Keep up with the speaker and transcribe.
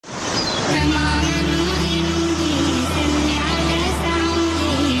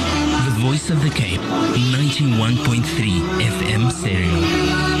of the Cape, 91.3 FM stereo.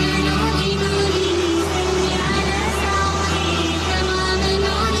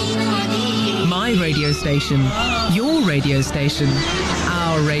 My radio station, your radio station,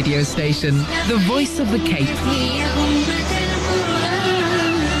 our radio station, the voice of the Cape.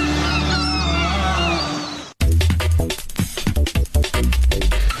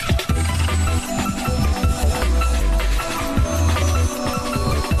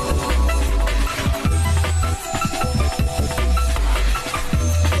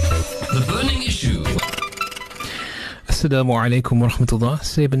 Assalamu alaikum wa rahmatullah.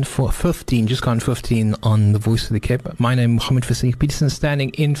 7:15, just gone 15 on the Voice of the Cape. My name is Mohammed Fasih Peterson, standing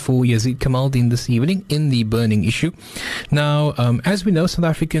in for Yazid Kamaldeen this evening in the burning issue. Now, as we know, South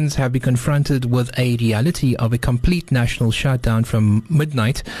Africans have been confronted with a reality of a complete national shutdown from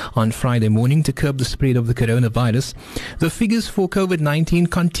midnight on Friday morning to curb the spread of the coronavirus. The figures for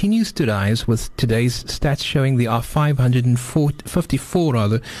COVID-19 continues to rise, with today's stats showing there are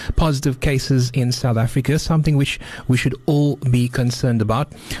 554 positive cases in South Africa, something which we should all be concerned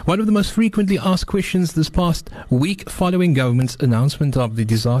about. One of the most frequently asked questions this past week following government's announcement of the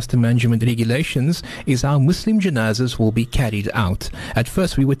disaster management regulations is how Muslim janazahs will be carried out. At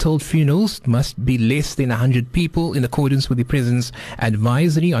first, we were told funerals must be less than 100 people in accordance with the President's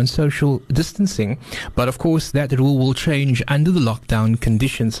advisory on social distancing, but of course that rule will change under the lockdown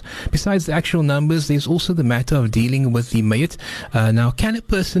conditions. Besides the actual numbers, there's also the matter of dealing with the mayat. Now, can a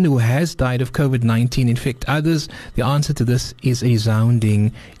person who has died of COVID-19 infect others? The answer to this is a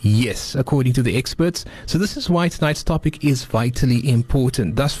resounding yes, according to the experts. So this is why tonight's topic is vitally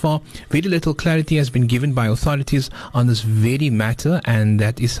important. Thus far, very little clarity has been given by authorities on this very matter, and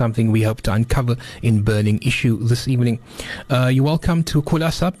that is something we hope to uncover in Burning Issue this evening. You're welcome to call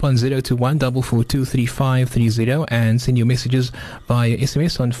us up on 021 442 3530 and send your messages via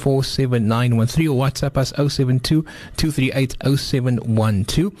SMS on 47913 or WhatsApp us 072 238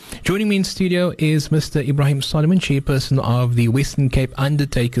 0712. Joining me in studio is Mr. Ibrahim Solomon, chairperson of the Western Cape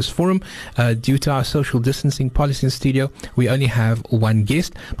Undertakers Forum. Due to our social distancing policy in studio, we only have one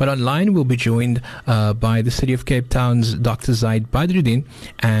guest, but online we'll be joined by the City of Cape Town's Dr. Zaid Badruddin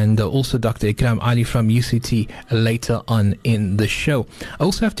and also Dr. Ikram Ali from UCT later on in the show. I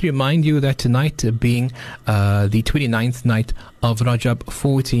also have to remind you that tonight being the 29th night of Rajab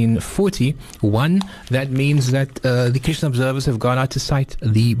 1441, that means that the Christian observers have gone out to sight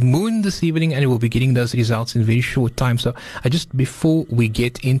the moon this evening, and we'll be getting those results in very short time. So before we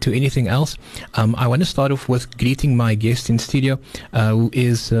get into anything else, I want to start off with greeting my guest in studio, who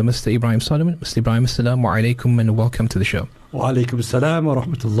is Mr. Ibrahim Solomon. Mr. Ibrahim, assalamu alaikum and welcome to the show. Wa alaikum assalam wa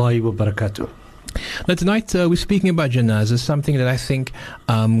rahmatullahi wa barakatuh. Now tonight we're speaking about Janazah, something that I think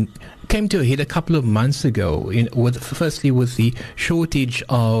came to a head a couple of months ago. Firstly, with the shortage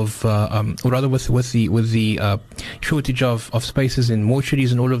of, or rather, with the shortage of spaces in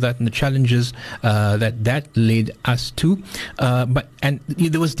mortuaries and all of that, and the challenges that led us to. And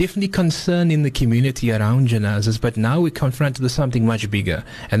there was definitely concern in the community around janazahs, but now we're confronted with something much bigger,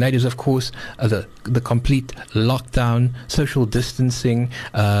 and that is, of course, the complete lockdown, social distancing,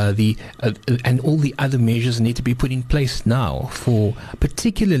 and all the other measures need to be put in place now, for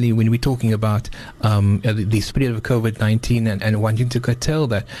particularly when we're talking about the spread of COVID-19 and wanting to curtail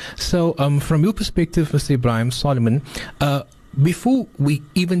that. So from your perspective, Mr. Ibrahim Solomon, before we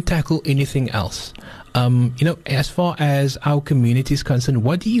even tackle anything else, as far as our community is concerned,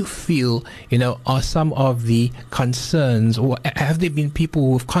 what do you feel, are some of the concerns, or have there been people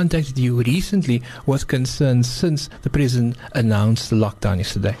who have contacted you recently with concerns since the President announced the lockdown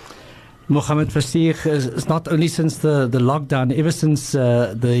yesterday? Mohammed Fasih, is not only since the lockdown, ever since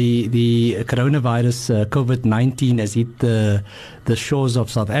the coronavirus, COVID-19 has hit the shores of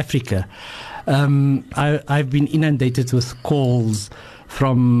South Africa, I've been inundated with calls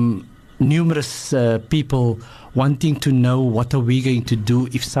from numerous people wanting to know what are we going to do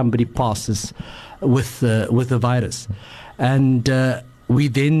if somebody passes with the virus. And we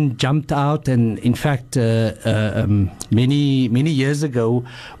then jumped out, and in fact, many years ago,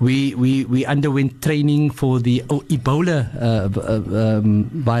 we underwent training for the Ebola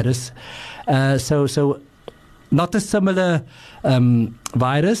virus. So not a similar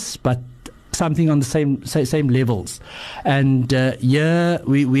virus, but something on the same levels. And here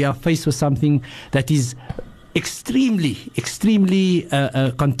we are faced with something that is extremely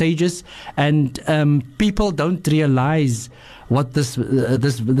contagious, and people don't realize what this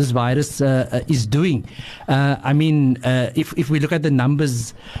virus is doing. If we look at the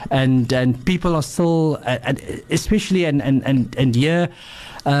numbers, and people are still, especially and here,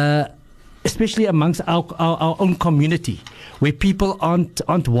 especially amongst our own community, where people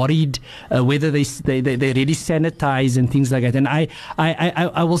aren't worried whether they really sanitize and things like that. And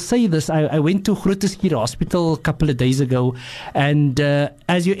I will say this: I went to Grooteskier Hospital a couple of days ago, and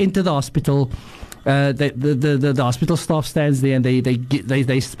as you enter the hospital, the hospital staff stands there and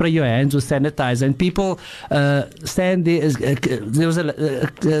they spray your hands with sanitizer, and people stand there. There was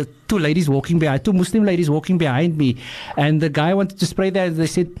two Muslim ladies walking behind me, and the guy wanted to spray that. They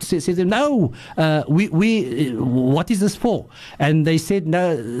said no, we what is this for? And they said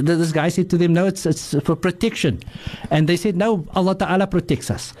no. This guy said to them, no, it's for protection. And they said no, Allah Ta'ala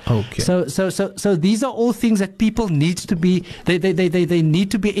protects us. Okay. So these are all things that people need to be. They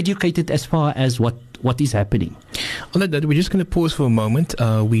need to be educated as far as what is happening. On that, we're just going to pause for a moment.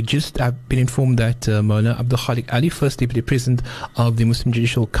 We just have been informed that Maulana Abdul Khalik Ali, First Deputy President of the Muslim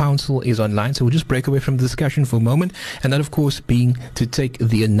Judicial Council, is online. So we'll just break away from the discussion for a moment. And that, of course, being to take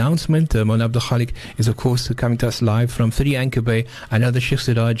the announcement. Maulana Abdul Khalik is, of course, coming to us live from 3 Anchor Bay. I know the Sheikh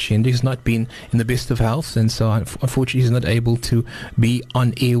Siraj Hindi has not been in the best of health, and so unfortunately he's not able to be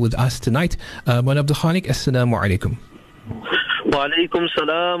on air with us tonight. Maulana Abdul Khalik, Assalamu alaikum. Wa alaikum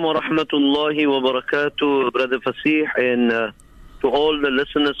salam wa rahmatullahi wa barakatuh, Brother Fasih, and to all the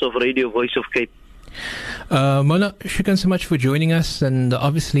listeners of Radio Voice of Cape. Maulana, shukran so much for joining us, and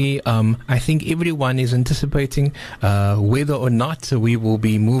obviously I think everyone is anticipating whether or not we will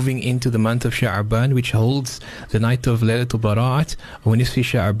be moving into the month of Sha'ban, which holds the night of Laylatul Bara'at, or Nisfi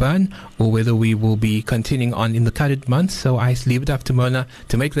Sha'ban, or whether we will be continuing on in the current month. So I leave it up to Maulana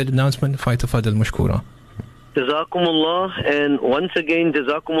to make that announcement. Fadal mashkura. Jazakumullah, and once again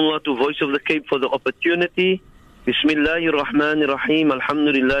Jazakumullah to Voice of the Cape for the opportunity. Bismillahir Rahmanir Rahim,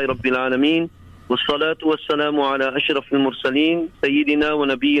 Alhamdulillahi Rabbil Alameen, wassalatu wassalamu ala ashrafil mursaleen, Sayyidina wa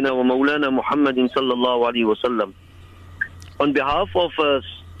Nabiyyina wa Maulana Muhammadin sallallahu alayhi wa sallam. On behalf of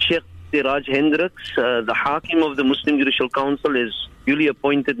Sheikh Siraj Hendricks, the Hakim of the Muslim Judicial Council has duly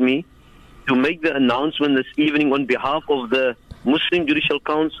appointed me to make the announcement this evening on behalf of the Muslim Judicial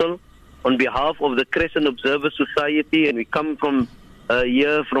Council, on behalf of the Crescent Observer Society, and we come from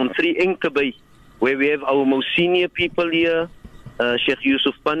here from 3 Anchor Bay, where we have our most senior people here, Sheikh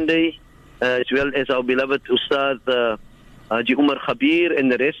Yusuf Pandey, as well as our beloved Ustad Haji Umar Khabir,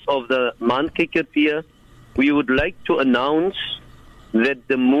 and the rest of the Maankijkers here. We would like to announce that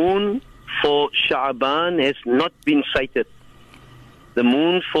the moon for Sha'ban has not been sighted. The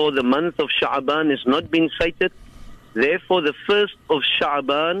moon for the month of Sha'ban has not been sighted. Therefore, the 1st of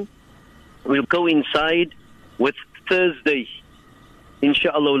Sha'ban will coincide with Thursday,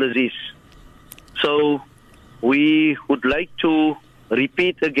 Insha'Allah al-Aziz. So we would like to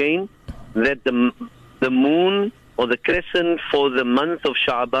repeat again that the moon or the crescent for the month of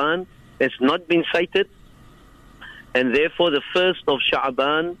Sha'ban has not been sighted, and therefore the 1st of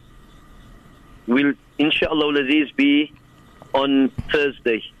Sha'ban will Insha'Allah al-Aziz be on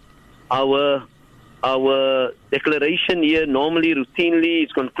Thursday. Our declaration here normally, routinely,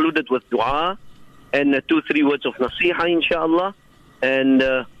 is concluded with dua and 2-3 words of nasiha, inshallah. And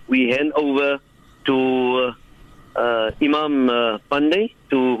we hand over to Imam Pandey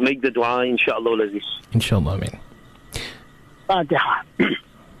to make the dua, inshallah al-Aziz. Inshallah, amen. Fatiha.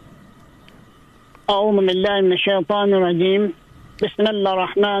 أعوذ بالله من الشيطان الرجيم. بسم الله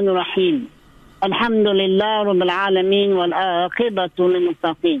الرحمن الرحيم. الحمد لله رب العالمين والعاقبة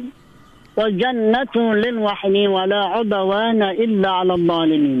للمتقين والجنة للوحيدين ولا عدوان إلا على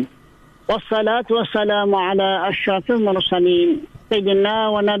الظالمين والصلاة والسلام على أشرف المرسلين سيدنا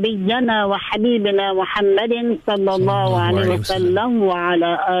ونبينا وحبيبنا محمد صلى الله عليه وسلم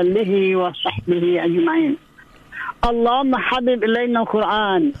وعلى آله وصحبه أجمعين. اللهم حبب إلينا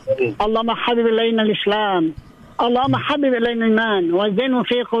القرآن، اللهم حبب إلينا الإسلام، اللهم حبب إلينا الإيمان وزينه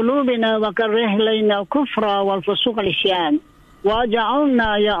في قلوبنا وكره إلينا الكفر والفسوق والعصيان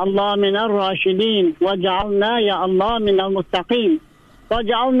واجعلنا يا الله من الراشدين واجعلنا يا الله من المتقين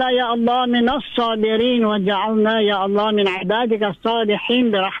واجعلنا يا الله من الصابرين واجعلنا يا الله من عبادك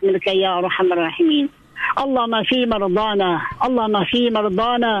الصالحين برحمتك يا أرحم الراحمين. اللهم في مرضانا، اللهم في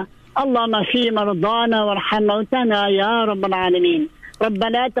مرضانا، اللهم في مرضانا وارحم موتنا يا رب العالمين.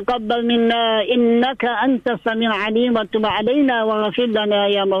 ربنا تقبل منا إنك أنت السميع العليم وتب علينا واغفر لنا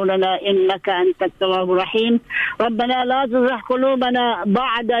يا مولانا إنك أنت التواب الرحيم. ربنا لا تزغ قلوبنا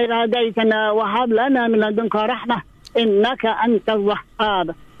بعد إذ هديتنا وهب لنا من لدنك رحمة إنك أنت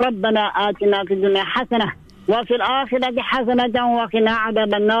الوهاب. ربنا آتنا في الدنيا حسنة وفي الآخرة حسنة وقنا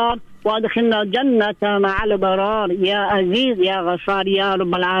عذاب النار وادخلنا الجنة مع الأبرار يا عزيز يا غفار يا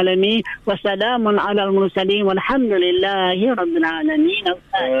رب العالمين. وسلام على المرسلين والحمد لله رب العالمين.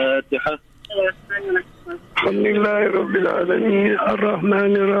 الفاتحة. الحمد لله رب العالمين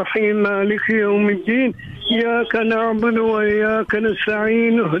الرحمن الرحيم مالك يوم الدين إياك نعبد وإياك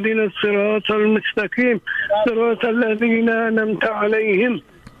نستعين اهدنا الصراط المستقيم صراط الذين أنعمت عليهم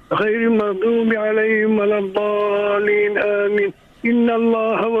غير المغضوب عليهم ولا الضالين آمين إن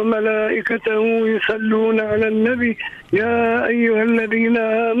الله وملائكته يصلون على النبي يا أيها الذين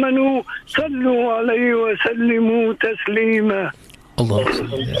آمنوا صلوا عليه وسلموا تسليما اللهم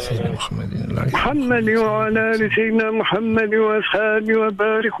صل على سيدنا محمد وعلى آل سيدنا محمد وأصحابه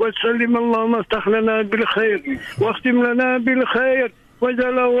وبارك وسلم اللهم افتح لنا بالخير واختم لنا بالخير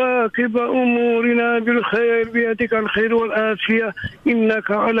وجل واكب أمورنا بالخير بيدك الخير والآفية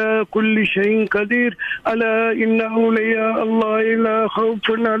إنك على كل شيء قدير ألا إن أولياء الله لا خوف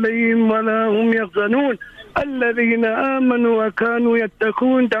عليهم ولا هم يحزنون الذين آمنوا وكانوا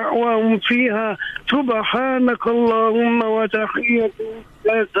يتقون دعواهم فيها سبحانك اللهم وتحيتهم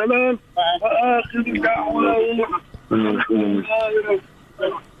يا سلام وآخر دعواهم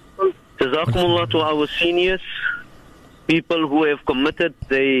Jazakumullah to our seniors, people who have committed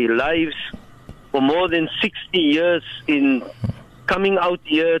their lives for more than 60 years in coming out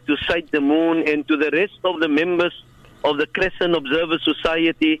here to sight the moon, and to the rest of the members of the Crescent Observer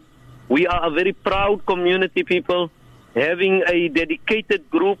Society. We are a very proud community, people, having a dedicated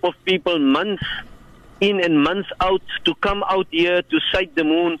group of people months in and months out to come out here to sight the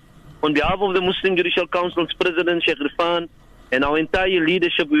moon. On behalf of the Muslim Judicial Council's President, Sheikh Irfan, and our entire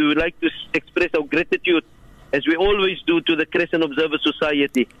leadership, we would like to express our gratitude, as we always do, to the Crescent Observer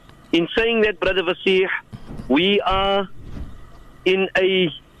Society. In saying that, Brother Vasih, we are in a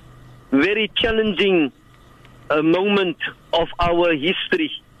very challenging moment of our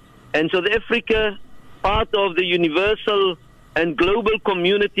history. And South Africa, part of the universal and global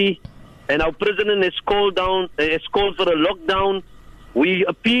community, and our president has called for a lockdown. We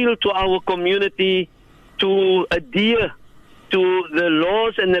appeal to our community to adhere to the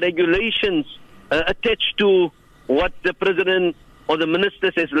laws and the regulations attached to what the president or the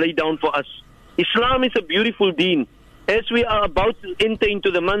ministers has laid down for us. Islam is a beautiful deen. As we are about to enter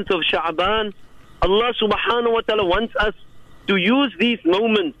into the month of Sha'ban, Allah subhanahu wa ta'ala wants us to use these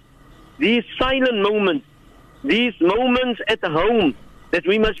moments, these silent moments, these moments at home, that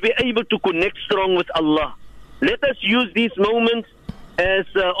we must be able to connect strong with Allah. Let us use these moments as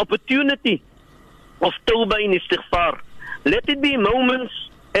opportunity of tawbah and istighfar. Let it be moments,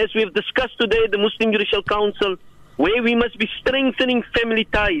 as we've discussed today at the Muslim Judicial Council, where we must be strengthening family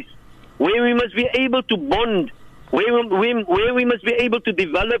ties, where we must be able to bond, where we must be able to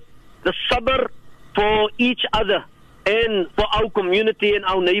develop the sabr for each other and for our community and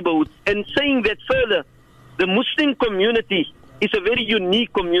our neighborhoods. And saying that further, the Muslim community is a very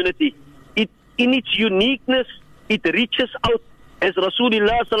unique community. In its uniqueness, it reaches out, as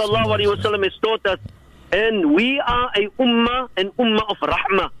Rasulullah sallallahu alaihi wasallam has taught us. And we are an ummah of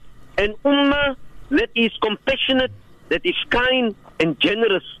rahmah, an ummah that is compassionate, that is kind and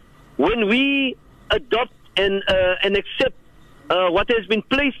generous. When we adopt and accept what has been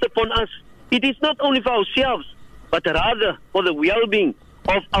placed upon us, it is not only for ourselves, but rather for the well-being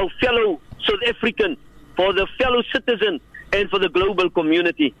of our fellow South African, for the fellow citizen, and for the global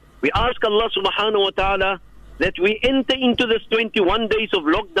community. We ask Allah subhanahu wa ta'ala that we enter into this 21 days of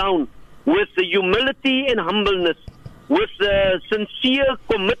lockdown with the humility and humbleness, with the sincere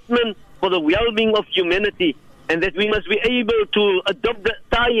commitment for the well-being of humanity, and that we must be able to adopt the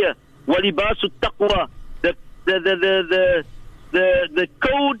taya, walibasu taqwa, the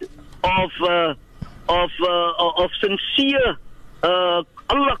code of sincere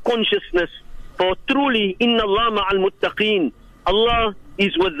Allah consciousness. For truly, inna Allah ma'al muttaqeen, Allah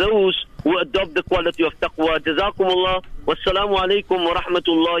is with those who adopt the quality of taqwa. Jazakumullah. Wassalamu alaikum wa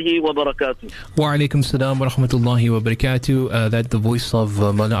rahmatullahi wa barakatuh. Wa alaikum salam wa rahmatullahi wa barakatuh. That's the voice of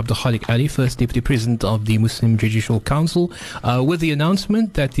Mawlana Abdul Khaliq Ali, First Deputy President of the Muslim Judicial Council, with the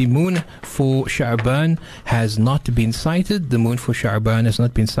announcement that the moon for Sha'ban has not been sighted. The moon for Sha'ban has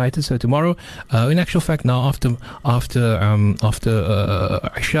not been sighted. So tomorrow, in actual fact, now after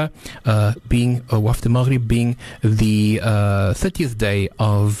Isha being, or after Maghrib being the 30th day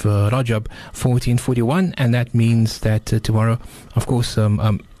of Rajab 1441, and that means that tomorrow, of course,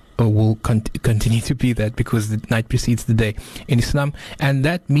 will continue to be that, because the night precedes the day in Islam, and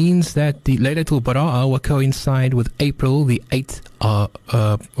that means that the Laylatul Bara'a will coincide with April the 8th,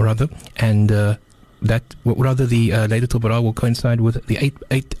 and Laylatul Bara will coincide with the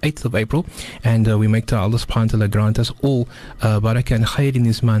 8th of April, and we make Allah subhanahu wa ta'ala grant us all barakah and khair in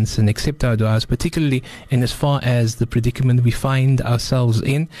these months and accept our du'as, particularly in as far as the predicament we find ourselves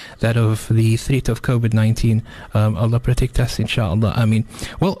in, that of the threat of COVID-19. Allah protect us, inshallah. I mean,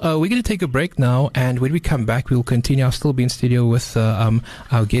 well, we're going to take a break now, and when we come back, we'll continue. I'll still be in studio with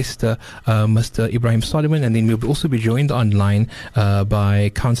our guest, Mr. Ibrahim Solomon, and then we'll also be joined online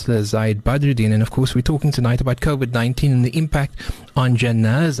by Councillor Zaid Badruddin. And of course, we're talking tonight about COVID-19 and the impact on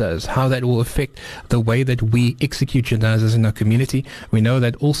janazahs, how that will affect the way that we execute janazahs in our community. We know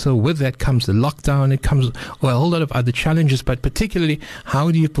that also with that comes the lockdown, it comes a whole lot of other challenges, but particularly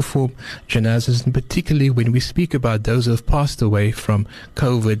how do you perform janazahs, and particularly when we speak about those who have passed away from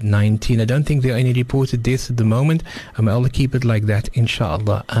COVID-19. I don't think there are any reported deaths at the moment. May Allah keep it like that,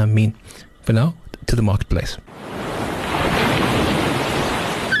 inshallah. Ameen. For now, to the marketplace.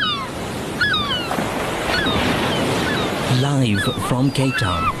 Live from Cape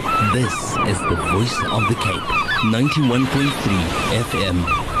Town, this is the Voice of the Cape, 91.3 FM.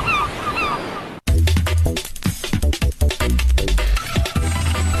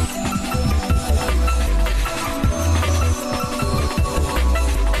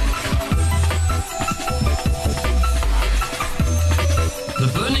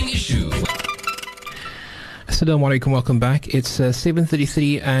 Assalamu alaikum, welcome back. It's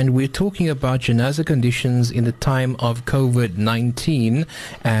 7:33 and we're talking about janazah conditions in the time of COVID-19,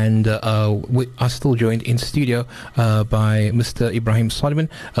 and we are still joined in studio by Mr. Ibrahim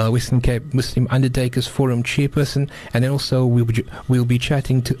Solomon, Western Cape Muslim Undertakers Forum chairperson, and then also we'll be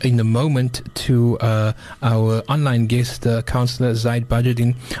chatting in a moment to our online guest, Councillor Zaid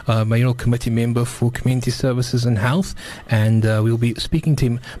Badruddin, Mayoral Committee member for Community Services and Health, and we'll be speaking to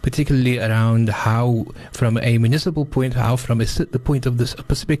him particularly around how, from a municipal point, how from the point of this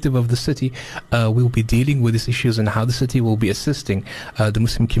perspective of the city, we'll be dealing with these issues, and how the city will be assisting the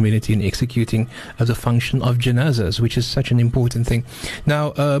Muslim community in executing the function of janazahs, which is such an important thing.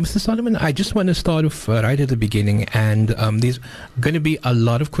 Now, Mr. Solomon, I just want to start off right at the beginning, and there's going to be a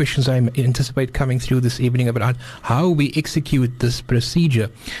lot of questions I anticipate coming through this evening about how we execute this procedure.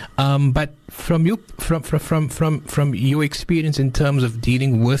 But from your experience in terms of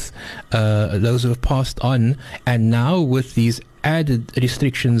dealing with those who have passed on, and now with these added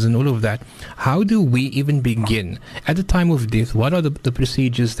restrictions and all of that, how do we even begin at the time of death? What are the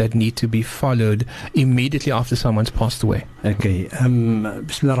procedures that need to be followed immediately after someone's passed away? Okay.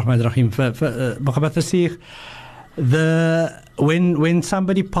 Bismillah ar-Rahman ar-Rahim. Muhammad Fasih, when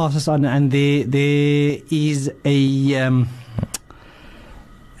somebody passes on and there is a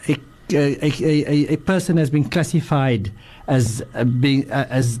person has been classified as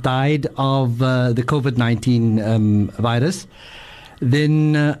died of the COVID-19 virus,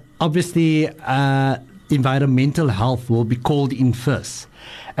 then obviously environmental health will be called in first,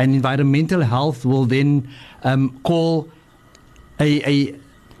 and environmental health will then call the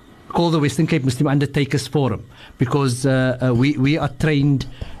Western Cape Muslim Undertakers Forum, because we are trained,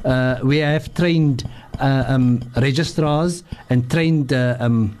 we have trained registrars and trained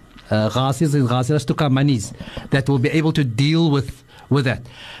Ghasils and Ghasilas Tukamanis that will be able to deal with that.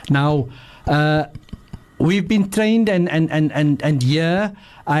 Now, we've been trained, and here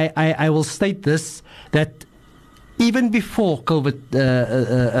I will state this, that even before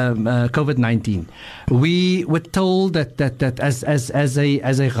COVID-19, we were told that as a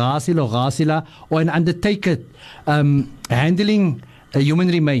Ghasil or Ghasila or an undertaker handling human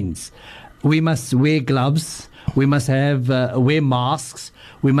remains, we must wear gloves, we must have wear masks,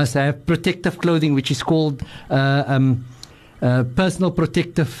 we must have protective clothing, which is called personal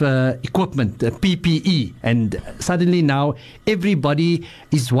protective equipment, PPE. And suddenly now everybody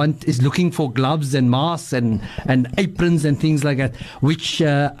is looking for gloves and masks and aprons and things like that, which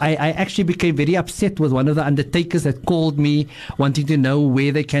I actually became very upset with one of the undertakers that called me wanting to know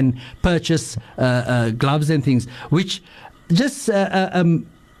where they can purchase gloves and things, which just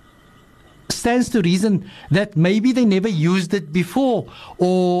stands to reason that maybe they never used it before,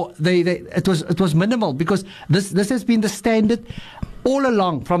 or it was minimal, because this has been the standard all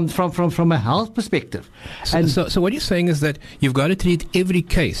along from a health perspective. So what you're saying is that you've got to treat every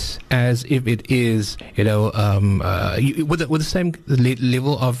case as if it is, with the same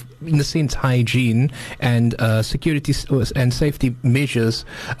level of, in a sense, hygiene and security and safety measures,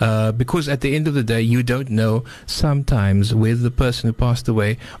 because at the end of the day, you don't know sometimes whether the person who passed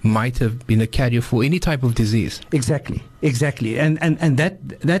away might have been a carrier for any type of disease. Exactly, and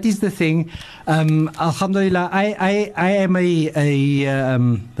that is the thing. Alhamdulillah, I am a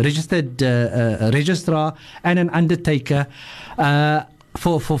registered registrar and an undertaker.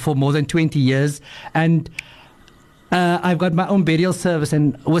 for more than 20 years, and I've got my own burial service,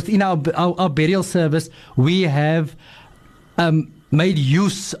 and within our burial service, we have made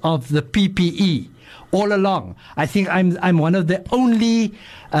use of the PPE all along. I think I'm one of the only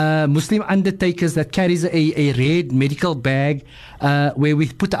Muslim undertakers that carries a red medical bag where we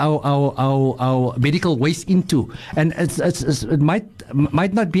put our medical waste into, and it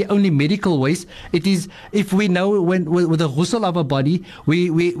might not be only medical waste. It is, if we know when with the ghusl of a body,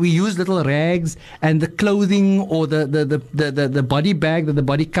 we use little rags and the clothing or the body bag that the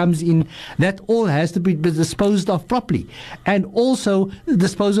body comes in. That all has to be disposed of properly, and also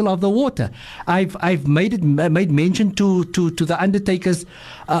disposal of the water. I've made mention to the undertakers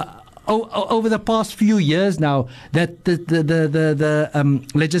over the past few years now that the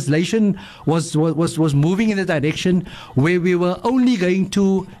legislation was moving in the direction where we were only going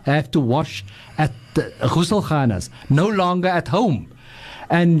to have to wash at the ghusl khanas, no longer at home.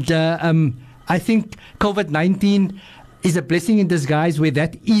 And I think COVID-19 is a blessing in disguise where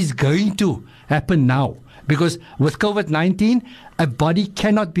that is going to happen now. Because with COVID-19, a body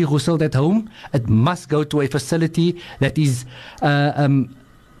cannot be ghusled at home. It must go to a facility that is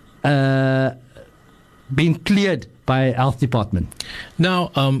being cleared by health department.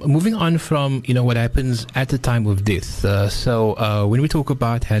 Now, moving on from what happens at the time of death. So when we talk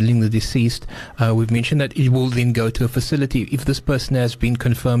about handling the deceased, we've mentioned that it will then go to a facility if this person has been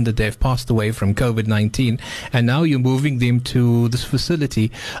confirmed that they've passed away from COVID-19, and now you're moving them to this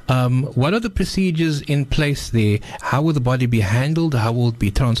facility. What are the procedures in place there? How will the body be handled? How will it be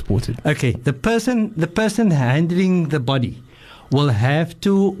transported? Okay, the person handling the body will have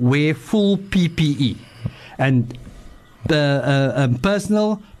to wear full PPE, and the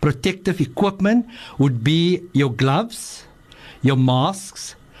personal protective equipment would be your gloves, your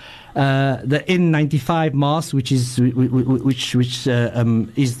masks, the N95 mask, which is the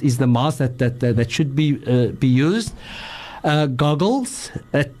mask that should be used, goggles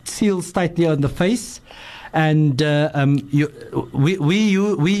that seals tightly on the face, and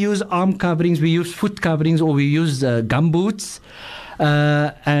we use arm coverings, we use foot coverings, or we use gumboots,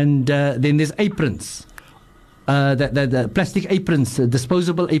 and then there's aprons. The plastic aprons,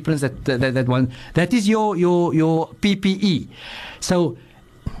 disposable aprons, that one, that is your PPE. So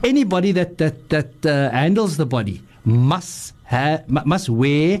anybody that handles the body must wear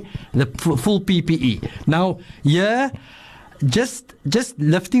the full PPE. Now, just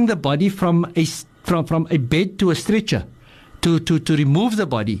lifting the body from a bed to a stretcher to remove the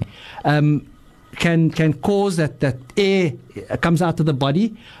body can cause that air comes out of the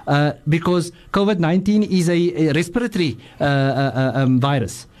body, because COVID-19 is a respiratory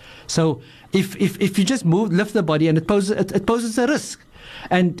virus. So if you just lift the body, and it poses a risk,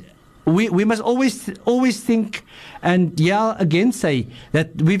 and we must always think and again say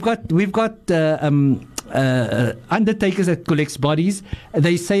that we've got undertakers that collects bodies.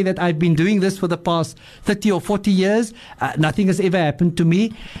 They say that I've been doing this for the past 30 or 40 years. Nothing has ever happened to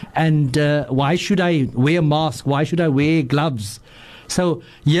me. And why should I wear a mask? Why should I wear gloves? So,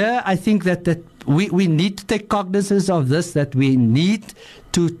 I think that we need to take cognizance of this, that we need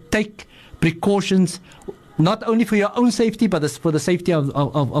to take precautions, not only for your own safety, but for the safety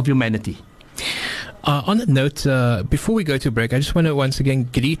of humanity. On that note, before we go to break, I just want to once again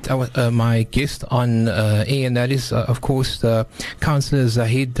greet my guest on air, and that is, of course, Councillor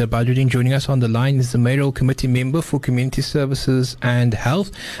Zahid Badruddin, joining us on the line. He's the Mayoral Committee Member for Community Services and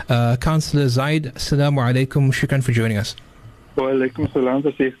Health. Councillor Zahid, Assalamu alaikum, shukran for joining us. Wa alaikum salam.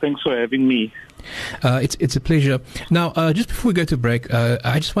 Thanks for having me. It's a pleasure. Now, just before we go to break,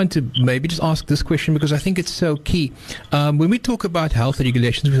 I just want to maybe just ask this question, because I think it's so key. When we talk about health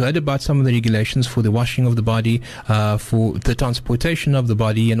regulations, we've heard about some of the regulations for the washing of the body, for the transportation of the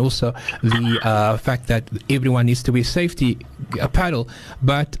body, and also the fact that everyone needs to wear safety apparel.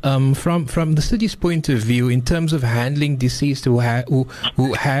 But from the city's point of view, in terms of handling deceased who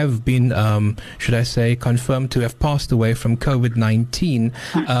have been, should I say, confirmed to have passed away from COVID-19,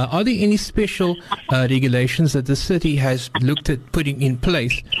 are there any special regulations that the city has looked at putting in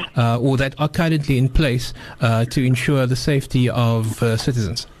place, or that are currently in place, to ensure the safety of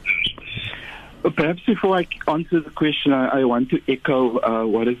citizens? Perhaps before I answer the question, I want to echo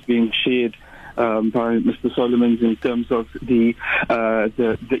what is being shared by Mr. Solomons in terms of the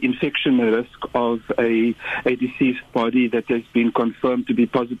infection risk of a deceased body that has been confirmed to be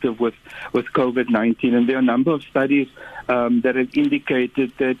positive with COVID-19. And there are a number of studies that have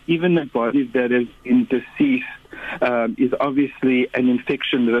indicated that even a body that has been deceased is obviously an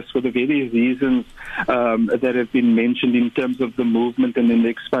infection risk for the various reasons that have been mentioned in terms of the movement and then the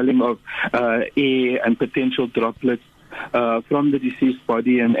expelling of air and potential droplets from the deceased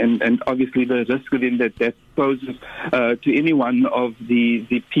body, and obviously the risk then that poses to any one of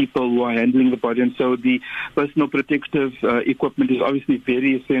the people who are handling the body. And so the personal protective equipment is obviously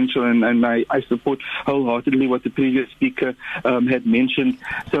very essential, and I support wholeheartedly what the previous speaker had mentioned.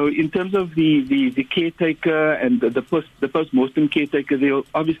 So in terms of the caretaker and the post-mortem caretaker, they'll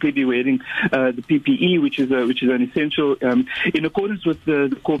obviously be wearing the PPE, which is an essential in accordance with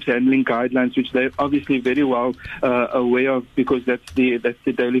the corpse handling guidelines, which they're obviously very well aware of, because that's the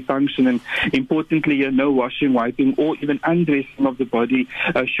daily function. And importantly, no washing, wiping, or even undressing of the body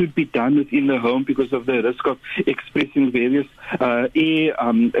should be done within the home, because of the risk of expressing various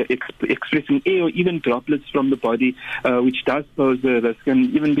expressing air or even droplets from the body, which does pose a risk.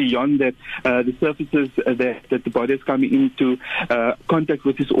 And even beyond that, the surfaces that the body is coming into contact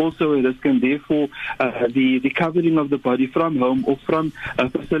with is also a risk, and therefore the covering of the body from home or from a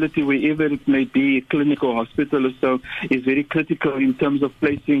facility, wherever it may be, a clinic or hospital or so, is very critical in terms of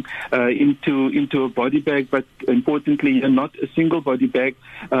placing into a body bag, but importantly, not a single body bag.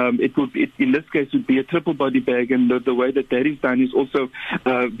 In this case, would be a triple body bag, and the way that is done is also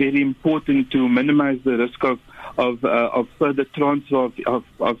very important to minimize the risk of further transfer of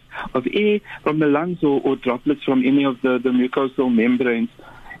air from the lungs or droplets from any of the mucosal membranes.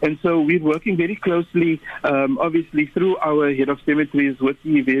 And so we're working very closely, obviously, through our head of cemeteries with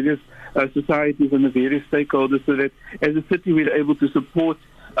the various societies and the various stakeholders, so that as a city we're able to support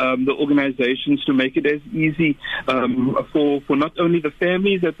the organizations to make it as easy for not only the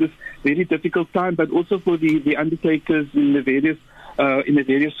families at this very difficult time, but also for the undertakers in the various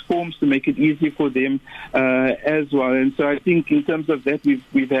forms, to make it easy for them as well. And so I think in terms of that,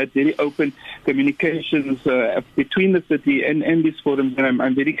 we've had very open communications between the city and these forums, and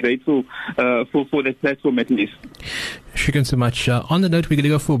I'm very grateful for that platform, at least. Shukran so much. On the note, we're going to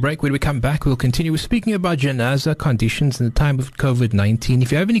go for a break. When we come back, we'll continue. We're speaking about Janazah conditions in the time of COVID-19.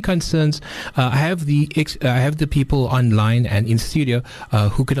 If you have any concerns, I have the people online and in studio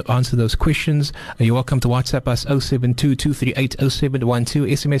who can answer those questions. You're welcome to WhatsApp us 072-238-0712,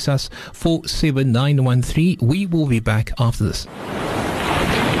 SMS us 47913. We will be back after this.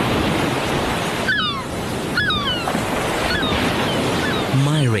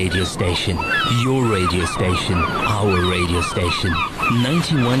 My radio station, your radio station, our radio station.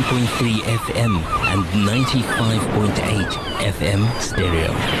 91.3 FM and 95.8 FM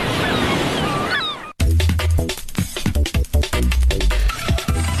stereo.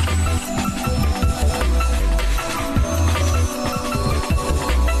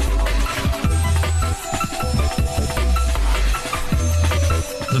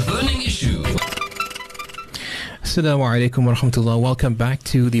 Assalamu alaikum wa rahmatullah. Welcome back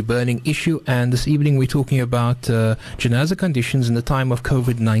to The Burning Issue, and this evening we're talking about Janazah conditions in the time of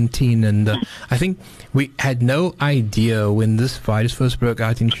COVID-19. And I think we had no idea when this virus first broke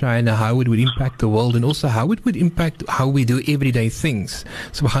out in China how it would impact the world, and also how it would impact how we do everyday things.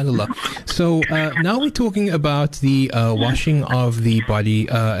 Subhanallah. So now we're talking about the washing of the body,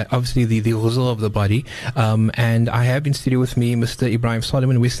 obviously the ghusl of the body, and I have in studio with me Mr. Ibrahim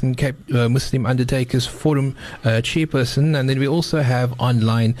Solomon, Western Cape Muslim Undertakers Forum chairperson, and then we also have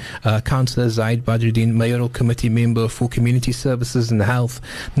online Councillor Zaid Badruddin, Mayoral Committee member for Community Services and Health.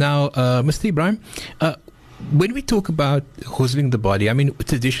 Now, Mr. Ibrahim, when we talk about ghusling the body, I mean,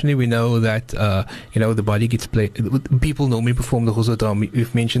 traditionally we know that the body gets people normally perform the ghusl.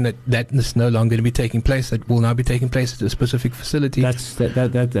 We've mentioned that is no longer going to be taking place. That will now be taking place at a specific facility.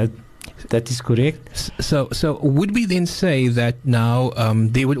 That is correct. So would we then say that now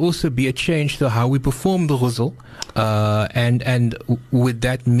there would also be a change to how we perform the ghusl, and would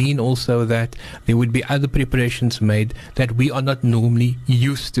that mean also that there would be other preparations made that we are not normally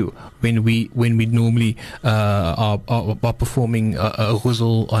used to when we normally are performing a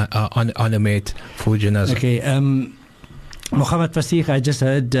ghusl on a mat for janazah? Okay. Muhammad Fasih, I just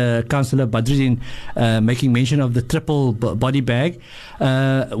heard Councillor Badruddin making mention of the triple body bag.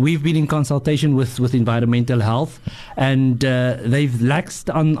 We've been in consultation with Environmental Health, and they've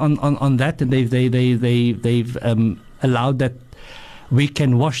laxed on that, and they've allowed that we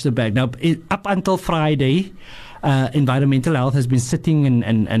can wash the bag. Now, up until Friday, Environmental Health has been sitting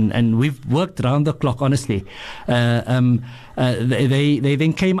and we've worked round the clock, honestly. They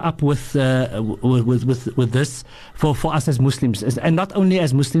then came up with this for us as Muslims, and not only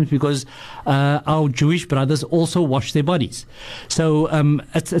as Muslims, because our Jewish brothers also wash their bodies. So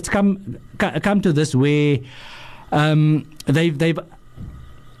it's come to this where they've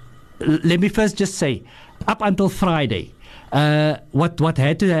let me first just say, up until Friday, What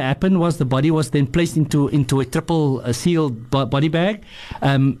had to happen was the body was then placed into a triple sealed body bag,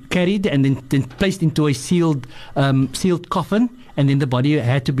 carried and then placed into a sealed coffin, and then the body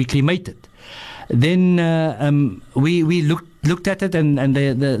had to be cremated. Then we looked at it, and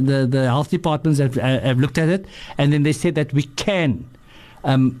the health departments have looked at it, and then they said that we can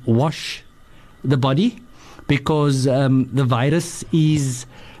wash the body because the virus is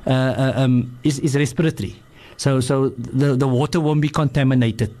respiratory. So the water won't be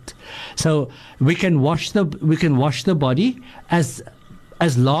contaminated. So we can wash the body as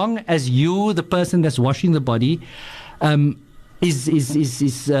long as you, the person that's washing the body, is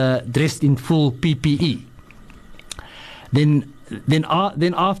dressed in full PPE. Then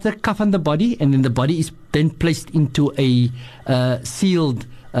after coffin the body, and then the body is then placed into a sealed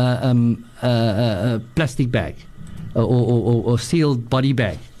plastic bag or sealed body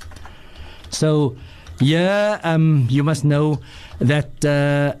bag. So you must know that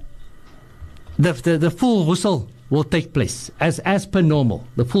the full ghusl will take place as per normal.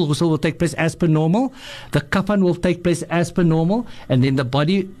 The full ghusl will take place as per normal. The coffin will take place as per normal, and then the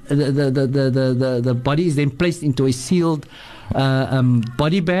body the body is then placed into a sealed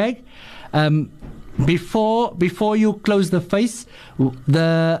body bag. Before you close the face,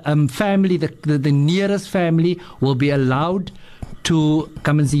 the family, the nearest family, will be allowed to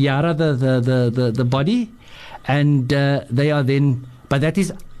come and ziyarah the body, and they are then. But that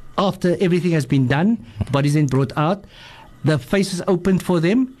is after everything has been done. The body is then brought out. The face is opened for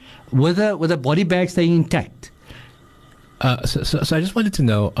them with a body bag staying intact. So I just wanted to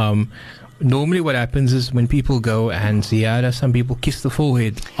know. Normally what happens is when people go and ziyarah, some people kiss the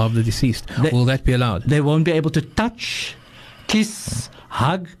forehead of the deceased. Will that be allowed? They won't be able to touch, kiss,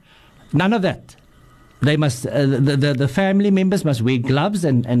 hug, none of that. They must the family members must wear gloves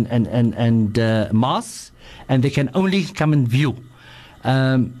and masks, and they can only come and view.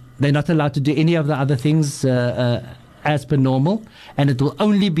 They're not allowed to do any of the other things as per normal, and it will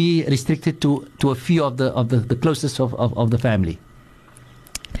only be restricted to a few of the closest of the family.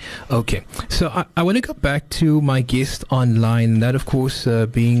 Okay, so I want to go back to my guest online, that of course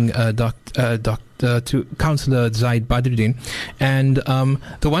being to Councillor Zaid Badruddin, and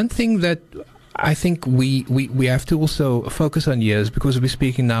the one thing that I think we have to also focus on here is because we're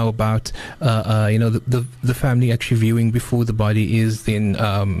speaking now about the family actually viewing before the body is then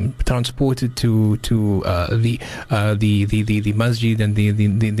transported to the masjid and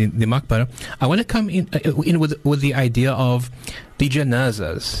the maqbara. I want to come in with the idea of the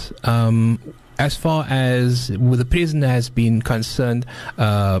janazas. As far as the prisoner has been concerned,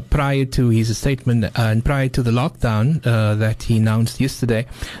 prior to his statement and prior to the lockdown that he announced yesterday,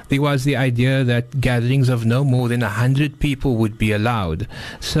 there was the idea that gatherings of no more than 100 people would be allowed.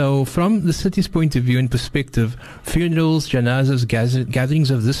 So from the city's point of view and perspective, funerals, janazas, gatherings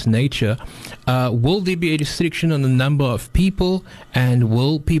of this nature, will there be a restriction on the number of people, and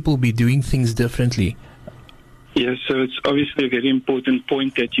will people be doing things differently? Yes, so it's obviously a very important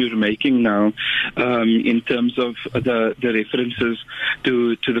point that you're making now in terms of the references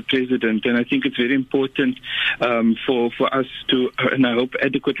to the president. And I think it's very important for us to, and I hope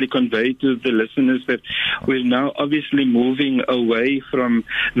adequately convey to the listeners, that we're now obviously moving away from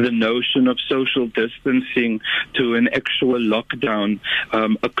the notion of social distancing to an actual lockdown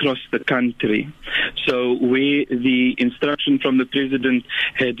across the country. So where the instruction from the president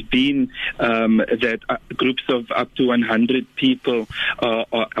had been that groups of up to 100 people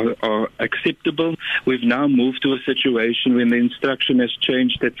are acceptable, we've now moved to a situation when the instruction has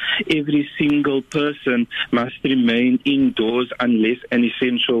changed that every single person must remain indoors unless an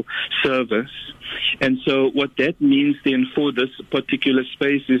essential service. And so what that means then for this particular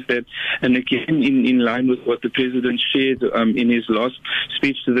space is that, and again in line with what the president shared in his last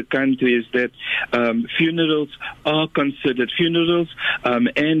speech to the country, is that funerals are considered,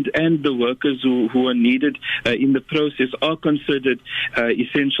 and the workers who are needed in the process are considered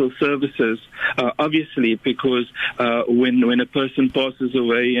essential services, obviously, because when a person passes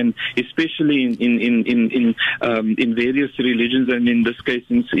away, and especially in various religions, and in this case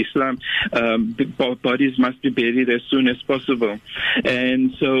in Islam, bodies must be buried as soon as possible.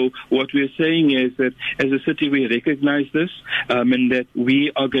 And so what we're saying is that as a city we recognize this, and that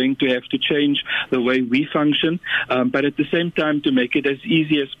we are going to have to change the way we function, but at the same time to make it as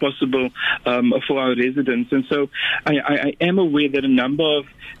easy as possible for our residents. And so I am aware that a number of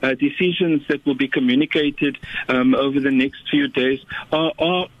decisions that will be communicated over the next few days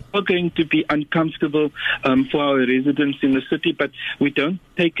are are going to be uncomfortable for our residents in the city, but we don't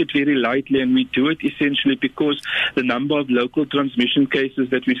take it very lightly, and we do it essentially because the number of local transmission cases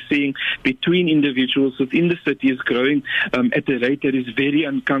that we're seeing between individuals within the city is growing at a rate that is very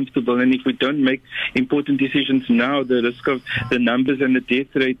uncomfortable. And if we don't make important decisions now, the risk of the numbers and the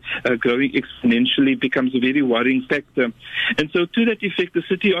death rate growing exponentially becomes a very worrying factor. And so to that effect, the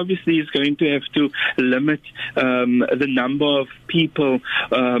city obviously is going to have to limit the number of people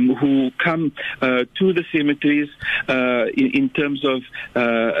who come to the cemeteries in terms of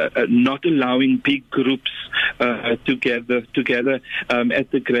not allowing big groups together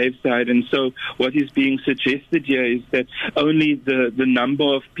at the graveside. And so what is being suggested here is that only the number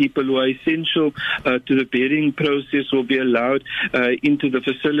of people who are essential to the burying process will be allowed into the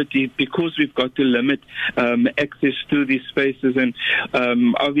facility, because we've got to limit access to these spaces. And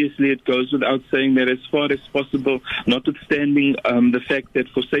obviously it goes without saying that as far as possible, notwithstanding the fact that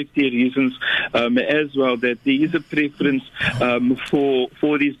for safety reasons as well, that there is a preference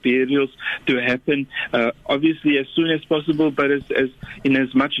for these burials to happen obviously as soon as possible, but as in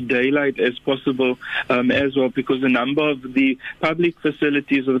as much daylight as possible as well, because a number of the public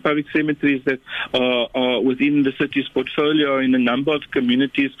facilities or the public cemeteries that are within the city's portfolio are in a number of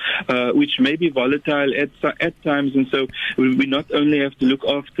communities which may be volatile at times. And so we not only have to look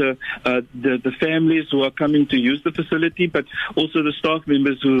after the families who are coming to use the facility, but also the staff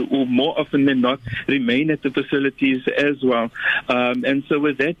members who more often than not remain at the facilities as well. And so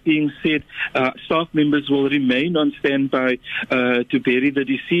with that being said, staff members will remain on standby to bury the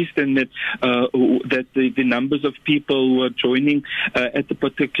deceased, and that the numbers of people who are joining at the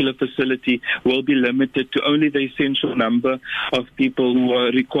particular facility will be limited to only the essential number of people who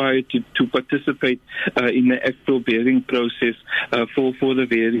are required to participate in the actual burying process for the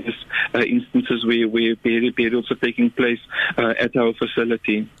various instances where burials are taking place at our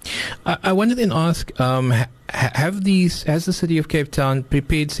facility. I wanted to ask, has the City of Cape Town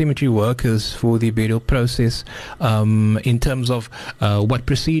prepared cemetery workers for the burial process in terms of what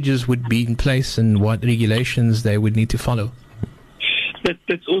procedures would be in place and what regulations they would need to follow?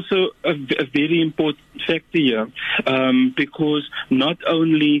 That's also a very important factor here, because not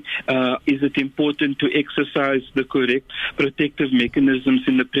only is it important to exercise the correct protective mechanisms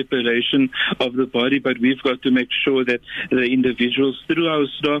in the preparation of the body, but we've got to make sure that the individuals, through our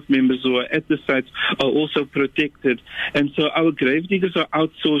staff members who are at the sites, are also protected. And so our grave diggers are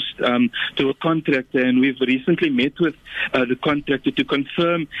outsourced to a contractor, and we've recently met with the contractor to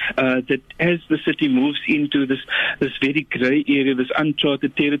confirm that as the city moves into this very grey area, this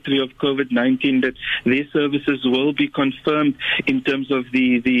uncharted territory of COVID-19, that their services will be confirmed in terms of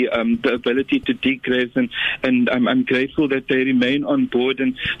the ability to dig graves, and I'm grateful that they remain on board.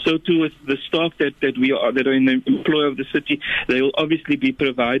 And so too with the staff that are in the employ of the city, they will obviously be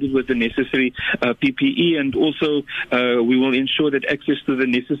provided with the necessary PPE, and also we will ensure that access to the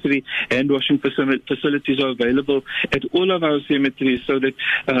necessary hand washing facilities are available at all of our cemeteries, so that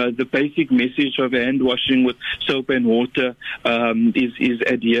the basic message of hand washing with soap and water is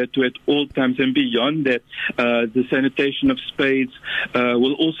adhered to at all times. And beyond that, the sanitation of spades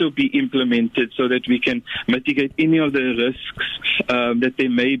will also be implemented, so that we can mitigate any of the risks that there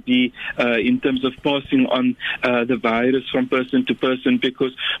may be in terms of passing on the virus from person to person,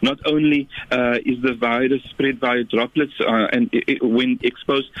 because not only is the virus spread via droplets when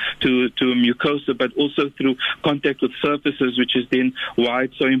exposed to mucosa, but also through contact with surfaces, which is then why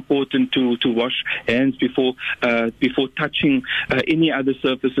it's so important to wash hands before touching any other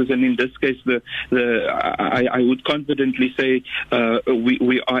surfaces. And in this case, I would confidently say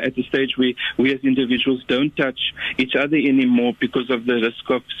we are at the stage where we as individuals don't touch each other anymore because of the risk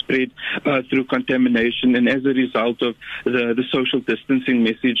of spread through contamination, and as a result of the social distancing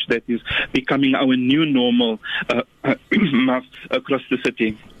message that is becoming our new normal across the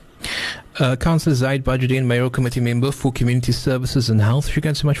city. Councillor Zaid Badruddin, Mayoral Committee Member for Community Services and Health, thank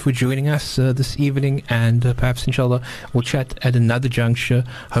you so much for joining us this evening, and perhaps inshallah we'll chat at another juncture,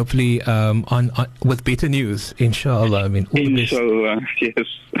 hopefully on with better news, inshallah. I mean, all the best. Inshallah, yes.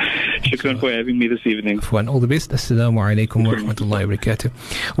 Shukran for having me this evening. All the best. Assalamu alaikum wa rahmatullahi wa barakatuh.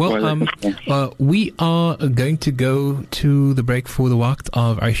 Well, we are going to go to the break for the waqt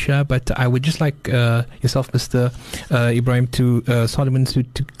of Aisha, but I would just like yourself, Mr. Ibrahim, to Solomon,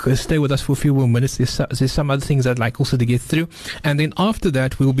 to stay with us us for a few more minutes. There's some other things I'd like also to get through. And then after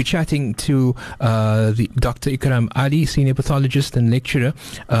that, we'll be chatting to the Dr. Ikram Ali, senior pathologist and lecturer,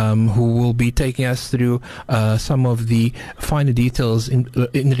 who will be taking us through some of the finer details in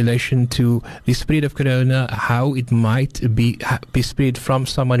relation to the spread of corona, how it might be spread from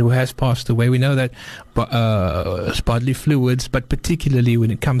someone who has passed away. We know that bodily fluids, but particularly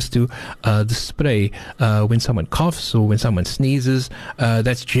when it comes to the spray, when someone coughs or when someone sneezes,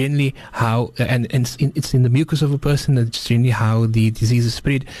 that's generally how, and it's in the mucus of a person, that's generally how the disease is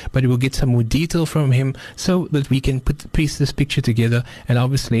spread. But we'll get some more detail from him so that we can piece this picture together. And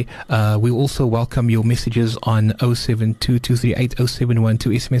obviously, we also welcome your messages on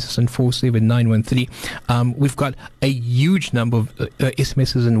 0722380712, SMSs on 47913. We've got a huge number of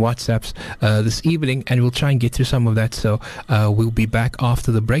SMSs and WhatsApps this evening, and we'll try and get through some of that. So we'll be back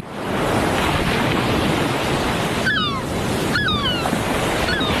after the break.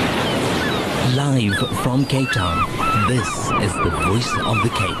 Live from Cape Town, this is the Voice of the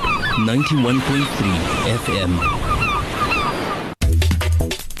Cape, 91.3 FM.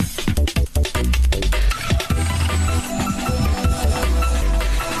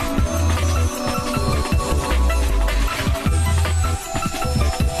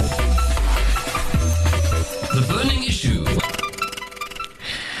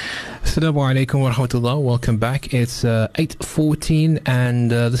 Assalamu alaikum wa rahmatullah. Welcome back. It's 8:14 and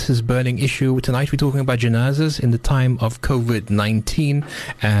this is Burning Issue. Tonight we're talking about janazas in the time of COVID-19,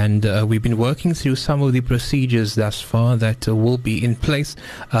 and we've been working through some of the procedures thus far that will be in place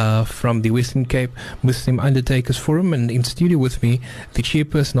from the Western Cape Muslim Undertakers Forum. And in studio with me, the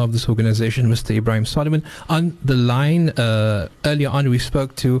chairperson of this organization, Mr. Ibrahim Solomon. On the line, earlier on we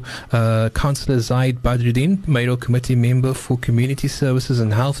spoke to Councillor Zaid Badruddin, Mayoral Committee member for Community Services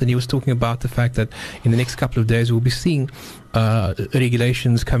and Health, and he was talking about the fact that in the next couple of days we'll be seeing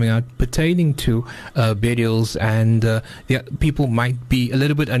regulations coming out pertaining to burials, and people might be a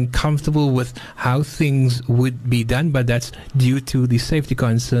little bit uncomfortable with how things would be done, but that's due to the safety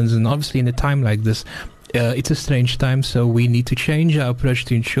concerns. And obviously in a time like this, it's a strange time, so we need to change our approach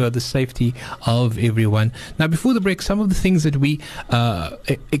to ensure the safety of everyone. Now, before the break, some of the things that we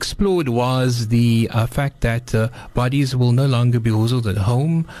explored was the fact that bodies will no longer be hustled at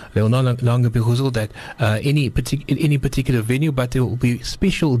home. They will no longer be hustled at any particular venue, but there will be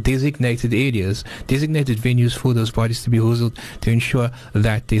special designated areas, designated venues for those bodies to be hustled to ensure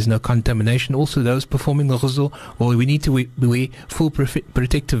that there's no contamination. Also, those performing the hustle, well, we need to wear full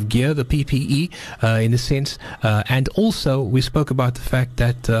protective gear, the PPE, in the sense, and also we spoke about the fact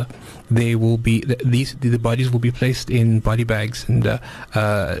that there will be the bodies will be placed in body bags, and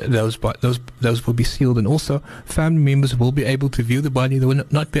those will be sealed, and also family members will be able to view the body. They will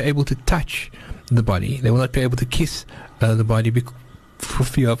not be able to touch the body. They will not be able to kiss the body for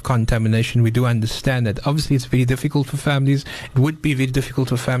fear of contamination. We do understand that obviously it's very difficult for families. It would be very difficult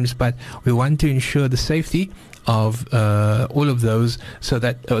for families, but we want to ensure the safety of all of those, so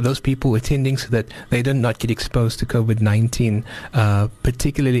that those people attending, so that they do not get exposed to COVID-19,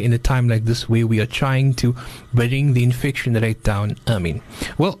 particularly in a time like this where we are trying to bring the infection rate down.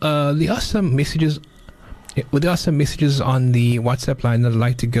 Well, there are some messages. There are some messages on the WhatsApp line that I'd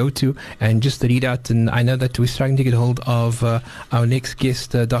like to go to and just read out. And I know that we're starting to get hold of our next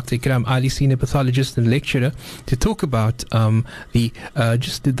guest, Dr. Ikram Ali, senior pathologist and lecturer, to talk about the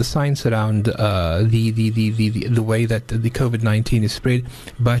science around the way that the COVID-19 is spread.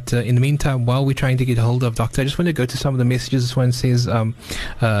 But in the meantime, while we're trying to get hold of Doctor, I just want to go to some of the messages. This one says, Assalamu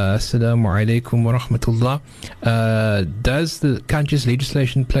alaikum wa rahmatullah. Does the country's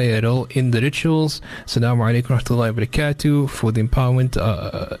legislation play a role in the rituals? Assalamu alaikum wa rahmatullahi wa barakatuh. For the empowerment,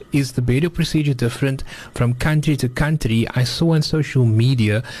 is the burial procedure different from country to country? I saw on social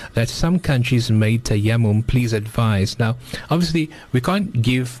media that some countries made tayammum. Please advise. Now, obviously, we can't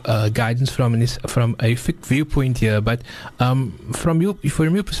give guidance from a viewpoint here, but from your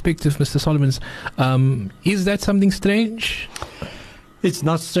perspective, Mr. Solomons, is that something strange? It's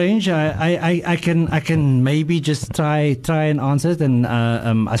not strange. I can maybe just try and answer it, and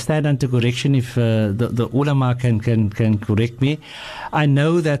I stand under correction if the ulama can correct me. I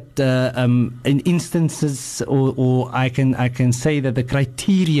know that in instances, or I can say that the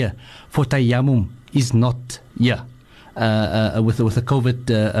criteria for tayammum is not with a COVID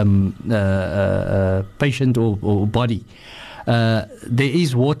patient or body. There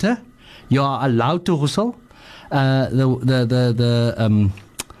is water. You are allowed to ghusl.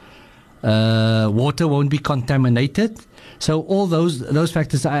 water won't be contaminated. So all those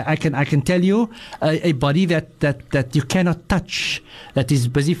factors, I can tell you, a body that you cannot touch, that is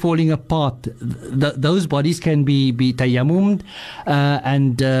busy falling apart, those bodies can be tayammummed,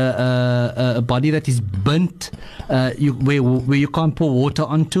 and a body that is burnt, where you can't pour water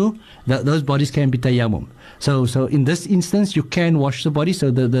onto, those bodies can be tayammum. So in this instance, you can wash the body. So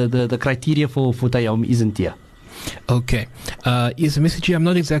the criteria for tayammum isn't here. Okay. Is a message here. I'm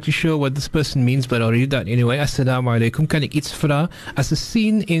not exactly sure what this person means, but I'll read that anyway. Assalamu alaikum. Kan ek iets vra? As 'n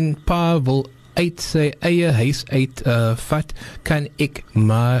sien in pa wil uit sy eie huis uit vat, kan ek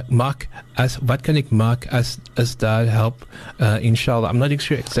maak as wat kan ek maak as daar help, inshallah. I'm not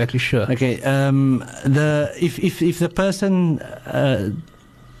exactly sure. Okay. If the person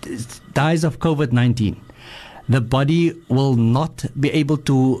dies of COVID-19, the body will not be able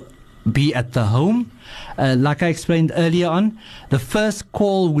to be at the home. Like I explained earlier on, the first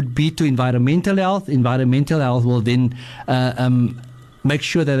call would be to environmental health. Environmental health will then make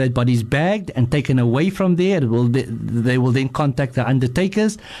sure that that body is bagged and taken away from there. They will then contact the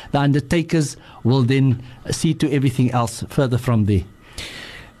undertakers. The undertakers will then see to everything else further from there.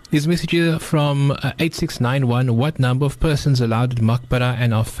 This message here from 8691. What number of persons allowed at Maqbara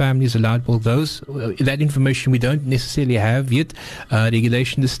and our families allowed? Well, that information we don't necessarily have yet.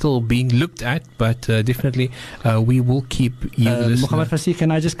 Regulation is still being looked at, but definitely we will keep you listening. Muhammad Fasih, can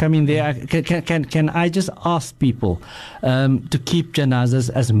I just come in there? Can I just ask people to keep janazahs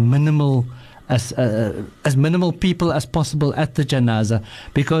as minimal as minimal people as possible at the janazah,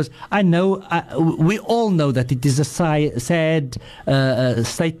 because I know we all know that it is a sad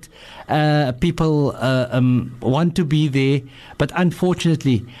state. People want to be there, but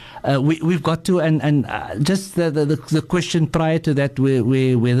unfortunately we've got to, and just the question prior to that,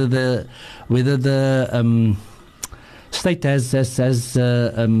 whether the state has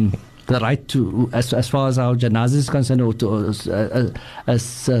the right to, as far as our janazah is concerned, or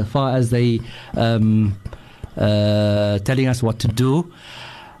as far as they telling us what to do.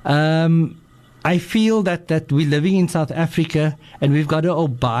 I feel that we're living in South Africa and we've got to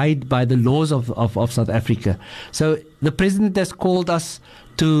abide by the laws of South Africa. So the president has called us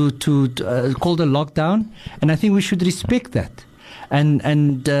to called a lockdown, and I think we should respect that. And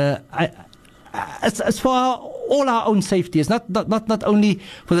as for all our own safety, it's not only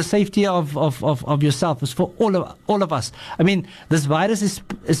for the safety of yourself, it's for all of us. I mean, this virus is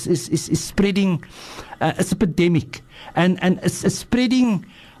spreading. It's a pandemic, and it's spreading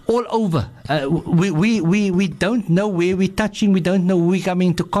all over. We don't know where we're touching. We don't know who we're coming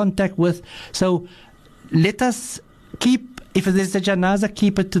into contact with. So let us keep, if there's a janazah,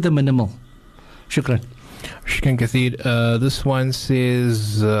 keep it to the minimal. Shukran. Shukran Kathir. This one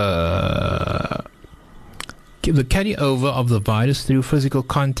says the carryover of the virus through physical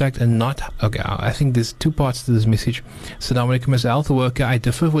contact and not. Okay, I think there's two parts to this message. Assalamu alaikum. As a health worker, I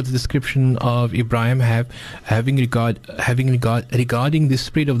differ with the description of Ibrahim regarding the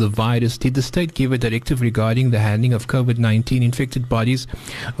spread of the virus. Did the state give a directive regarding the handling of COVID-19 infected bodies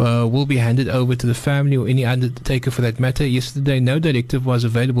will be handed over to the family or any undertaker for that matter? Yesterday, no directive was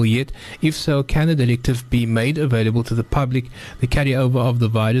available yet. If so, can a directive be made available to the public? The carryover of the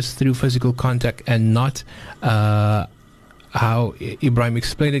virus through physical contact and not how Ibrahim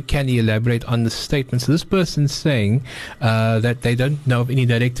explained it. Can he elaborate on the statement? So this person's saying that they don't know of any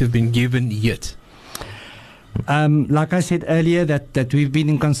directive being given yet. Like I said earlier, that we've been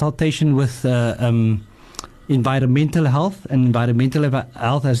in consultation with environmental health, and environmental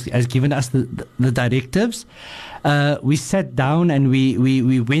health has given us the directives. We sat down and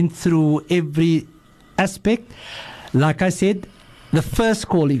we went through every aspect. Like I said, the first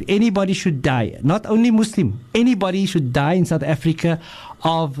call, if anybody should die, not only Muslim, anybody should die in South Africa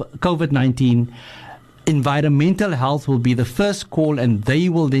of COVID-19, environmental health will be the first call, and they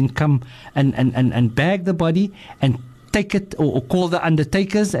will then come and bag the body and take it, or call the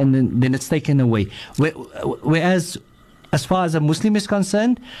undertakers, and then it's taken away. Whereas, as far as a Muslim is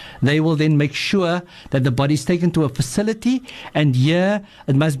concerned, they will then make sure that the body is taken to a facility, and here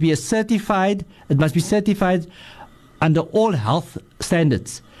it must be certified under all health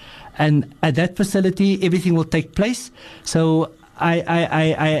standards, and at that facility everything will take place. So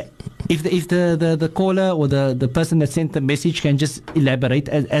if the caller or the person that sent the message can just elaborate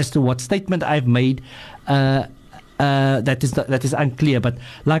as to what statement I've made, that is unclear. But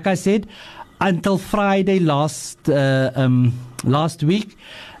like I said, until Friday last week,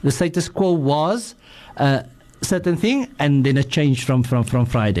 the status quo was certain thing, and then it changed from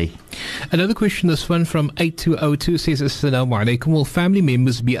Friday. Another question, this one from 8202 says, Assalamu alaikum. Will family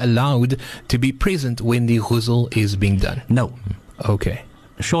members be allowed to be present when the ghusl is being done? No. Okay.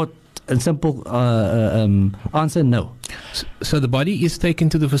 Short a simple answer, no. So the body is taken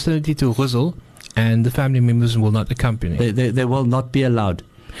to the facility to ghusl, and the family members will not accompany. They will not be allowed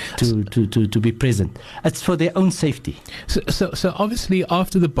to be present. It's for their own safety. So obviously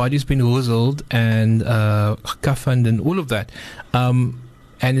after the body's been ghusled and kafaned and all of that,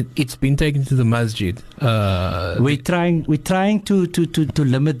 and it's been taken to the masjid. We're trying to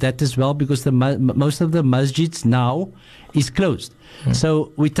limit that as well, because most of the masjids now is closed.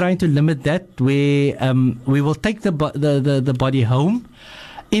 So we're trying to limit that. We will take the body home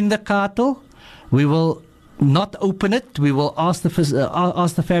in the katel. We will not open it. We will ask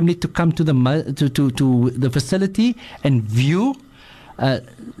the family to come to the facility and view,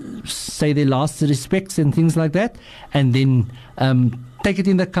 say their last respects and things like that, and then take it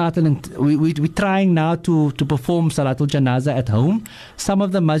in the katel. And we're trying now to perform Salatul Janazah at home. Some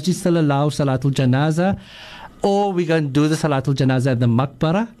of the masjids still allow Salatul Janazah, or we're going to do the Salatul Janazah at the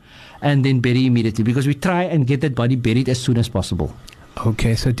Maqbara and then bury immediately, because we try and get that body buried as soon as possible.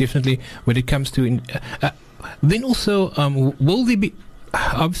 Okay, so definitely when it comes to then also will there be,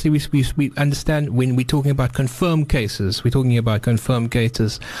 obviously we understand when we're talking about confirmed cases,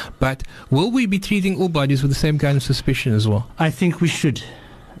 but will we be treating all bodies with the same kind of suspicion as well? I think we should.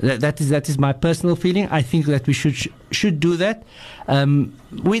 That is my personal feeling. I think that we should do that.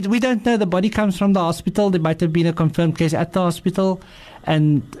 We don't know. The body comes from the hospital. There might have been a confirmed case at the hospital,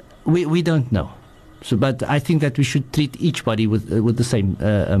 and we don't know. So, but I think that we should treat each body with the same.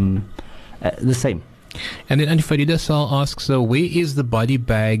 The same. And then Farida Sal asks, so where is the body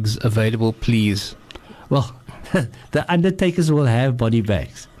bags available, please? Well, the undertakers will have body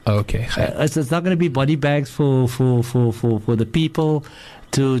bags. Okay. It's not going to be body bags for the people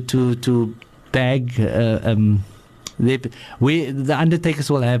to bag. The undertakers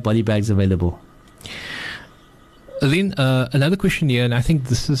will have body bags available. Then another question here, and I think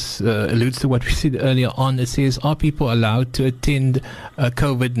this is alludes to what we said earlier on. It says, are people allowed to attend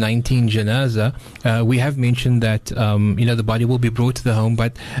COVID-19 janazah? We have mentioned that the body will be brought to the home,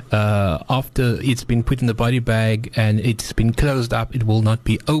 but after it's been put in the body bag and it's been closed up, it will not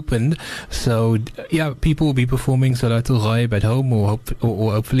be opened. So people will be performing Salatul Ghaib at home, or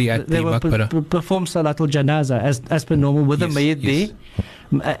hopefully at the Maqbara. They will perform Salatul Janazah as per normal with the mayyit there.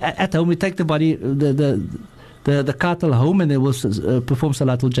 At home, we take the body, the katel home, and they will perform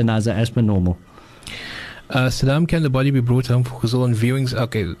Salatul Janazah as per normal. Saddam, can the body be brought home for ghusl and viewings?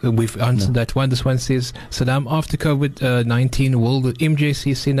 Okay, we've answered that one. This one says, Saddam, after COVID-19, will the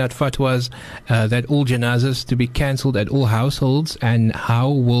MJC send out fatwas that all janazahs to be cancelled at all households, and how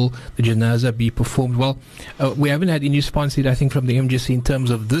will the janazah be performed? Well, we haven't had any response yet, I think, from the MJC in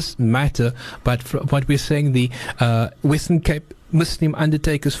terms of this matter, but from what we're saying, the Western Cape Muslim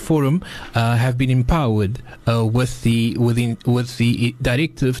Undertakers Forum have been empowered with the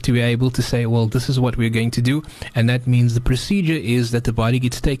directive to be able to say, well, this is what we're going to do, and that means the procedure is that the body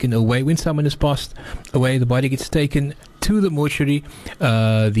gets taken away. When someone has passed away, the body gets taken to the mortuary.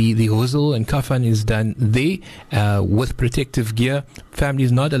 The ghusl and kafan is done there with protective gear. Family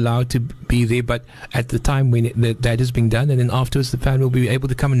is not allowed to be there, but at the time when that is being done, and then afterwards the family will be able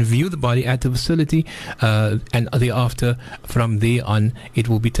to come and view the body at the facility, and thereafter from there on it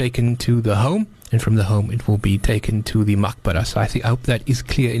will be taken to the home, and from the home it will be taken to the maqbara. So I hope that is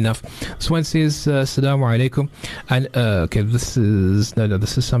clear enough. This one says, Assalamu alaikum, and okay, this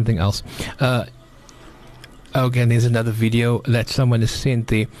is something else. Okay, and there's another video that someone has sent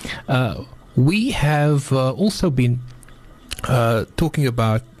there. We have also been talking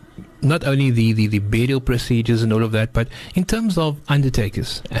about not only the burial procedures and all of that, but in terms of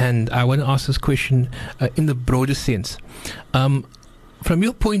undertakers. And I want to ask this question in the broader sense. From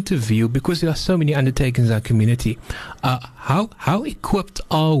your point of view, because there are so many undertakers in our community, how equipped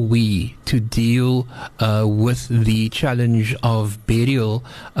are we to deal with the challenge of burial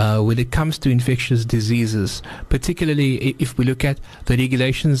when it comes to infectious diseases, particularly if we look at the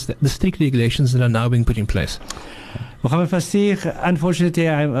regulations, the strict regulations that are now being put in place? Mohammed Fasih, unfortunately,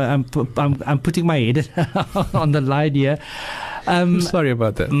 I'm putting my head on the line here. Sorry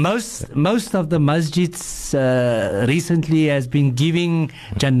about that. Most of the masjids recently has been giving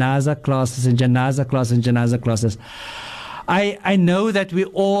janazah classes and janazah classes and janazah classes. I know that we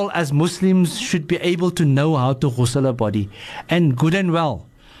all as Muslims should be able to know how to ghusl a body, and good and well.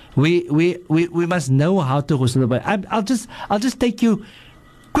 We must know how to ghusl a body. I'll just take you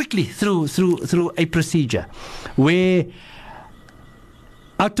quickly through a procedure where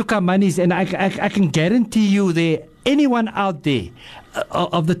our tukamanis, and I can guarantee you there, anyone out there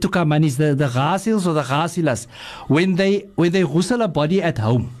of the tukamanis, the ghasils or the ghasilas, when they ghusl a body at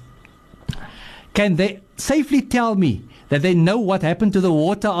home, can they safely tell me that they know what happened to the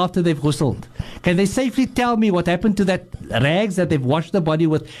water after they've whistled? Can they safely tell me what happened to that rags that they've washed the body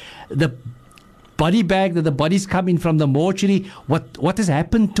with, the body bag that the body's come in from the mortuary? What has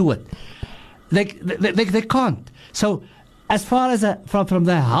happened to it? They can't. So as far as from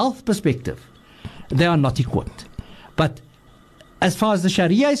the health perspective, they are not equipped. But as far as the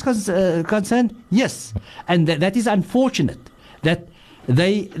Sharia is concerned, yes. And that is unfortunate that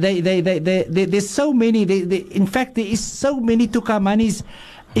there's so many, in fact, there is so many Tukamanis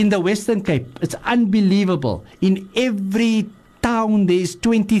in the Western Cape. It's unbelievable. In every town, there's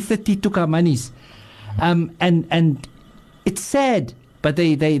 20, 30 Tukamanis. And it's sad, but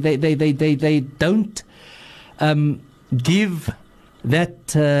they don't give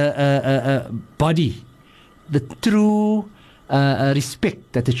that body the true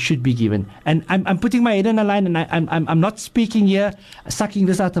respect that it should be given. And I'm putting my head on the line, and I'm not speaking here, sucking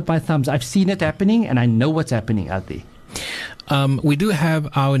this out of my thumbs. I've seen it happening, and I know what's happening out there. We do have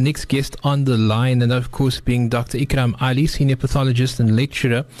our next guest on the line, and of course being Dr. Ikram Ali, senior pathologist and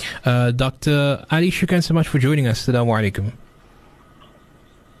lecturer. Dr. Ali, shukran so much for joining us. Assalamu alaikum.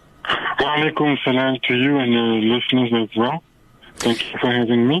 Wa alaikum salam to you and your listeners as well. Thank you for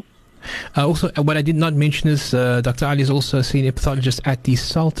having me. Also, what I did not mention is Dr. Ali is also a senior pathologist at the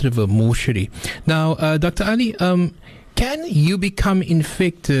Salt River Mortuary. Now, Dr. Ali, can you become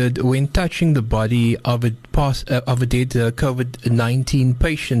infected when touching the body of a dead COVID-19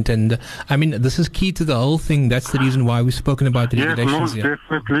 patient? And I mean, this is key to the whole thing. That's the reason why we've spoken about the regulations here.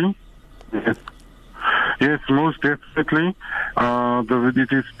 Definitely. Yes, most definitely. It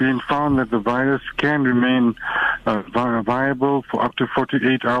has been found that the virus can remain viable for up to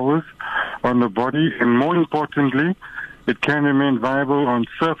 48 hours on the body, and more importantly, it can remain viable on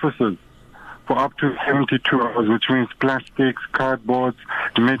surfaces for up to 72 hours, which means plastics, cardboards,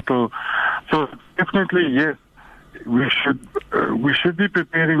 metal. So definitely, yes, we should be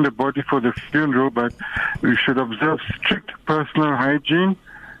preparing the body for the funeral, but we should observe strict personal hygiene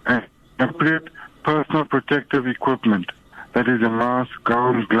and appropriate personal protective equipment. That is a mask,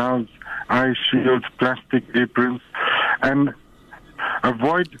 gown, gloves, eye shields, plastic aprons, and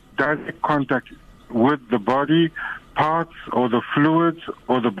avoid direct contact with the body parts or the fluids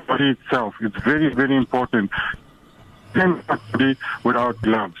or the body itself. It's very, very important. Without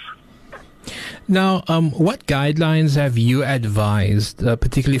gloves. Now, what guidelines have you advised,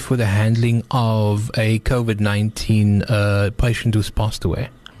 particularly for the handling of a COVID-19 patient who's passed away?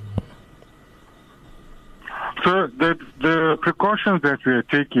 So the precautions that we are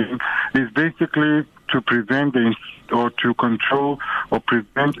taking is basically to prevent or to control or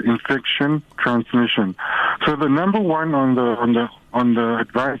prevent infection transmission. So the number one on the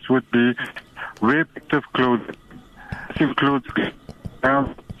advice would be wear protective clothing. This includes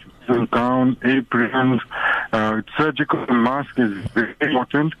gloves, gown, aprons, surgical mask is very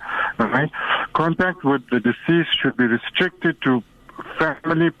important. Right? Contact with the deceased should be restricted to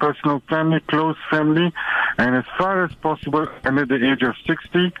personal family, close family, and as far as possible under the age of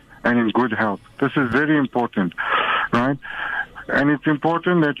 60 and in good health. This is very important, right? And it's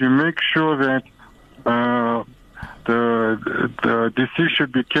important that you make sure that the deceased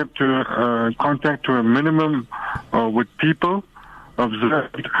should be kept to contact to a minimum with people,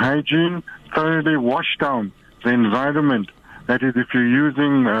 observe hygiene, thoroughly wash down the environment. That is, if you're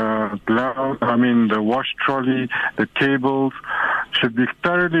using the wash trolley, the tables should be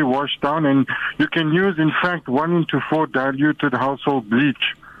thoroughly washed down, and you can use, in fact, 1:4 diluted household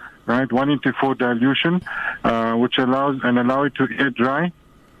bleach, right? 1:4 dilution, which allow it to air dry.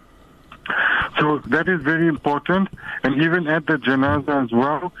 So that is very important, and even at the Janazah as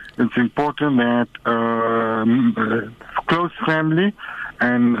well, it's important that close family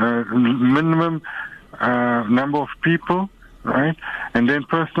and minimum number of people, right? And then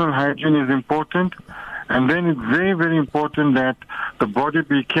personal hygiene is important. And then it's very, very important that the body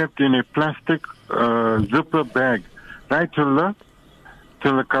be kept in a plastic zipper bag, right till the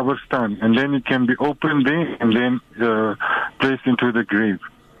Kabristan. And then it can be opened there and then placed into the grave.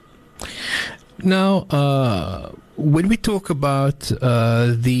 Now, when we talk about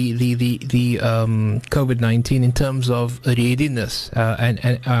the COVID-19 in terms of readiness, and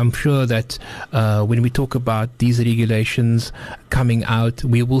I'm sure that when we talk about these regulations coming out,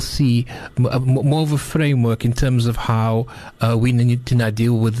 we will see more of a framework in terms of how we need to now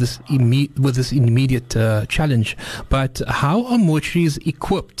deal with this immediate challenge. But how are mortuaries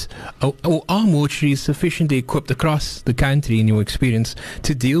equipped, or are mortuaries sufficiently equipped across the country, in your experience,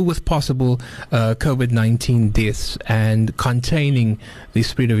 to deal with possible COVID-19 deaths and containing the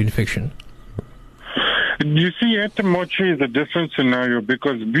spread of infection? You see, at the mortuary is a different scenario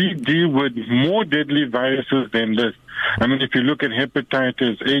because we deal with more deadly viruses than this. I mean, if you look at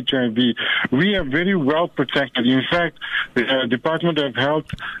hepatitis, HIV, we are very well protected. In fact, the Department of Health,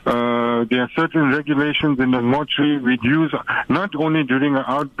 there are certain regulations in the mortuary we use not only during an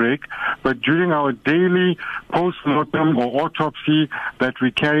outbreak, but during our daily post-mortem or autopsy that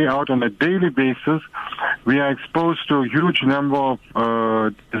we carry out on a daily basis. We are exposed to a huge number of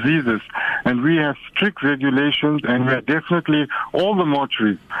diseases, and we have strict regulations, and we are definitely all the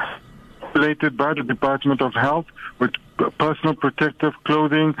mortuaries regulated by the Department of Health with personal protective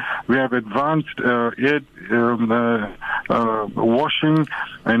clothing. We have advanced washing,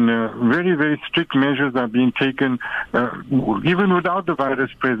 and very, very strict measures are being taken, even without the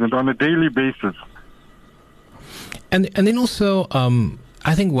virus present, on a daily basis. And then also,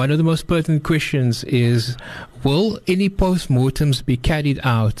 I think one of the most pertinent questions is, will any post-mortems be carried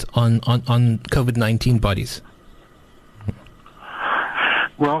out on COVID-19 bodies?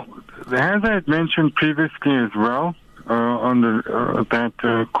 Well, as I had mentioned previously as well, that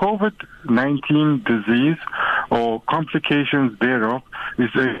COVID-19 disease or complications thereof is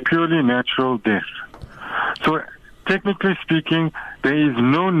a purely natural death. So, technically speaking, there is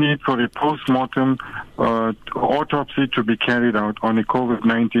no need for a post-mortem autopsy to be carried out on a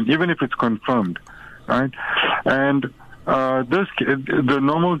COVID-19, even if it's confirmed, right? And the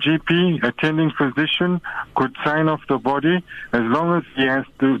normal GP, attending physician, could sign off the body as long as he has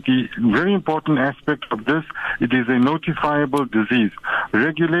the very important aspect of this, it is a notifiable disease.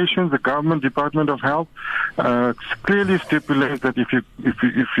 Regulations, the government Department of Health clearly stipulates that if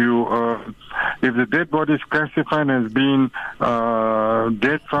the dead body is classified as being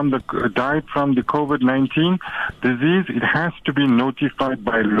died from the COVID-19 disease, it has to be notified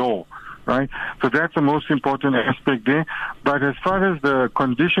by law. Right? So that's the most important aspect there. But as far as the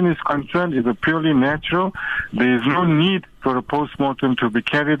condition is concerned, it's a purely natural. There is no need for a post-mortem to be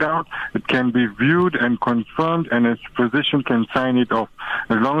carried out. It can be viewed and confirmed, and a physician can sign it off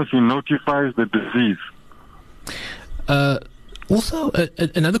as long as he notifies the disease. Also,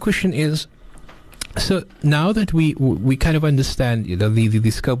 another question is, so now that we kind of understand,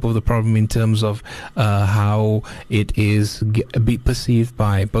 the scope of the problem in terms of how it is be perceived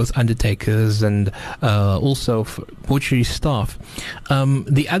by both undertakers and also mortuary staff,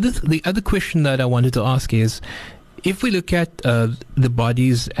 the other question that I wanted to ask is, if we look at the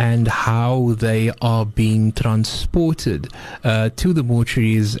bodies and how they are being transported to the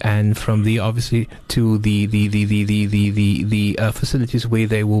mortuaries, and from there obviously to the facilities where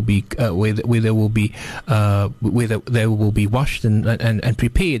they will be where they will be washed and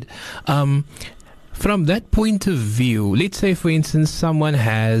prepared. From that point of view, let's say, for instance, someone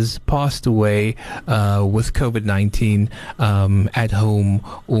has passed away with COVID-19 at home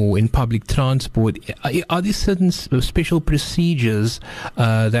or in public transport. Are there certain special procedures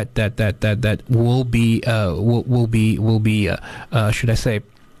that will be should I say,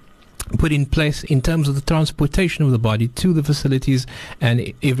 put in place in terms of the transportation of the body to the facilities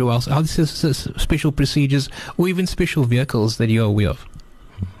and everywhere else? Are there special procedures or even special vehicles that you're aware of?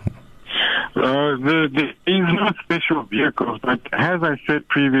 There is no special vehicle, but as I said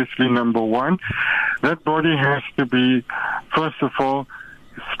previously, number one, that body has to be, first of all,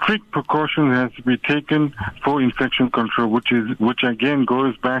 strict precautions has to be taken for infection control, which again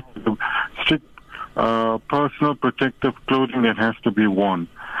goes back to the strict personal protective clothing that has to be worn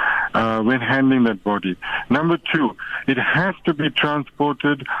when handling that body. Number two, it has to be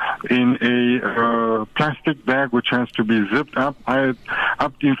transported in a plastic bag which has to be zipped up.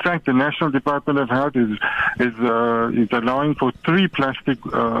 In fact, the National Department of Health is allowing for 3 plastic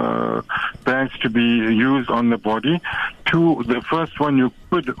bags to be used on the body. The first one you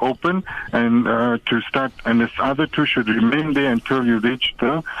could open and to start, and the other 2 should remain there until you reach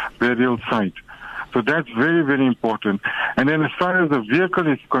the burial site. So that's very, very important. And then as far as the vehicle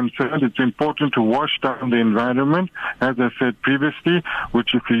is concerned, it's important to wash down the environment, as I said previously,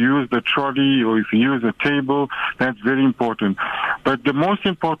 which if you use the trolley or if you use a table, that's very important. But the most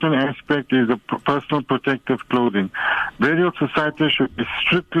important aspect is the personal protective clothing. Burial societies should be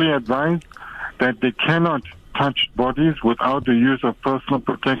strictly advised that they cannot touch bodies without the use of personal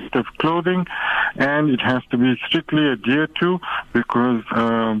protective clothing, and it has to be strictly adhered to because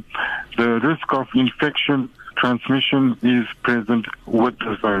the risk of infection transmission is present with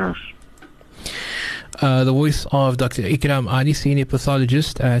this virus. The voice of Dr. Ikram Ali, senior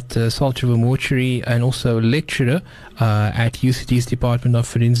pathologist at Salt River Mortuary and also lecturer at UCT's Department of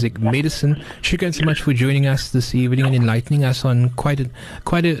Forensic Medicine. Shukran so much for joining us this evening and enlightening us on quite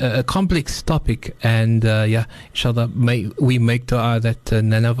a complex topic. And inshallah, we make dua that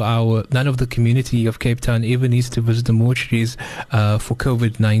none of the community of Cape Town ever needs to visit the mortuaries for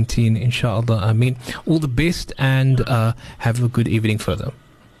COVID-19. Inshallah, Ameen. All the best and have a good evening further.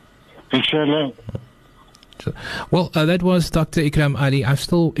 Inshallah. Well, that was Dr. Ikram Ali. I'm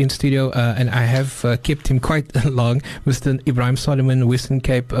still in studio and I have kept him quite long. Mr. Ibrahim Solomon, Western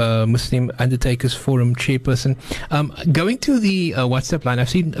Cape Muslim Undertakers Forum chairperson. Going to the WhatsApp line, I've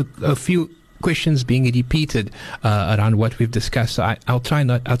seen a few questions being repeated around what we've discussed. So I'll try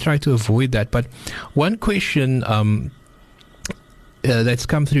to avoid that. But one question that's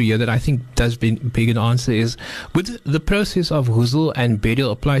come through here that I think does beg an answer is, would the process of ghusl and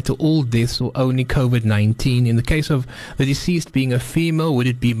burial apply to all deaths or only COVID-19? In the case of the deceased being a female, would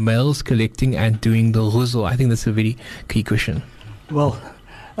it be males collecting and doing the ghusl? I think that's a very key question. Well,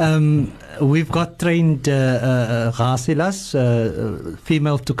 we've got trained ghasilas,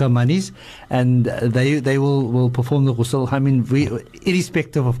 female tukamanis, and they will perform the ghusl. I mean,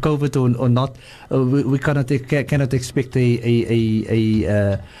 irrespective of COVID or not, we cannot expect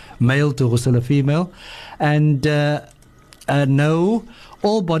a male to ghusl a female. And no,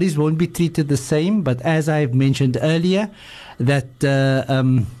 all bodies won't be treated the same. But as I've mentioned earlier, that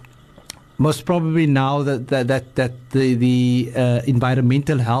most probably now that the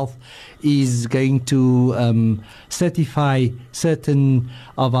environmental health is going to certify certain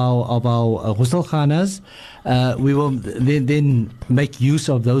of our ghusl khanas, we will then make use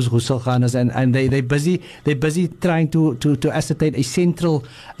of those ghusl khanas, and they're busy trying to ascertain a central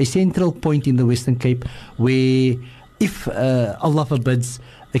point in the Western Cape where, if Allah forbids,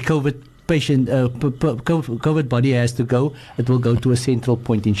 a COVID patient COVID body has to go, it will go to a central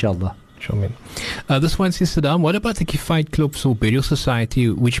point, inshallah. This one says, Saddam, what about the Kifayat clubs or burial society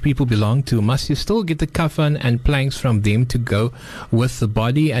which people belong to? Must you still get the kafan and planks from them to go with the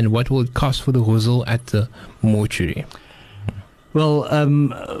body? And what will it cost for the ghusl at the mortuary? Well,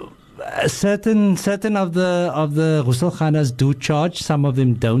 certain of the ghusl khanas do charge, some of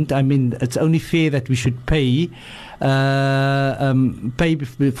them don't. I mean, it's only fair that we should pay for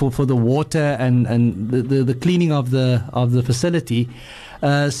the water and the cleaning of the facility.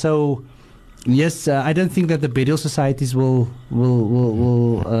 So yes, I don't think that the burial societies will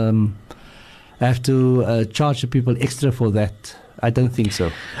have to charge the people extra for that. I don't think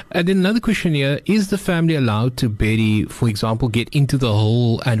so. And then another question here, is the family allowed to bury, for example, get into the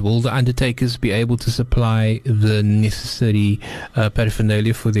hole, and will the undertakers be able to supply the necessary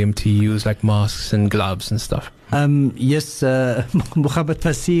paraphernalia for them to use, like masks and gloves and stuff? Yes, Muhammad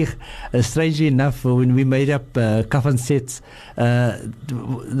Fasir, strangely enough, when we made up kafan sets,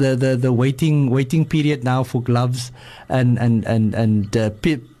 the waiting period now for gloves and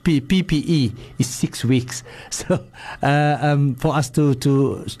PPE is 6 weeks. So for us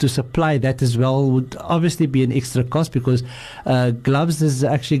to supply that as well would obviously be an extra cost, because gloves has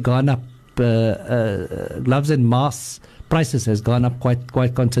actually gone up. Gloves and masks prices has gone up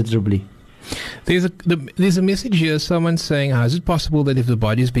quite considerably. There's a message here. Someone's saying, how is it possible that if the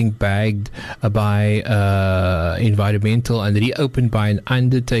body is being bagged by environmental and reopened by an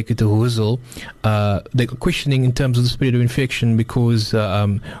undertaker to ghusl, they're questioning in terms of the spread of infection, because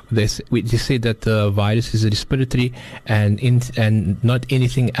they said that the virus is respiratory and not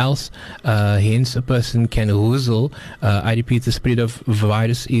anything else. Hence, a person can ghusl. I repeat, the spread of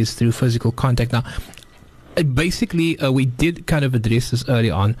virus is through physical contact. Now, basically, we did kind of address this early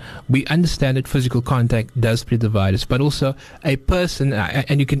on. We understand that physical contact does spread the virus, but also a person,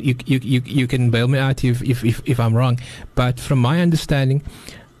 and you can bail me out if I'm wrong, but from my understanding,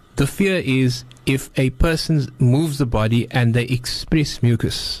 the fear is if a person moves the body and they express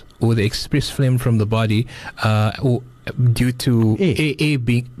mucus or they express phlegm from the body, or due to air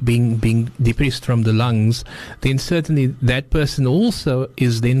being depressed from the lungs, then certainly that person also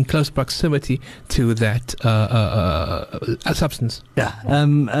is then in close proximity to that substance. Yeah,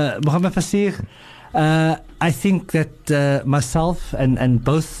 Muhammad Fasir, I think that myself and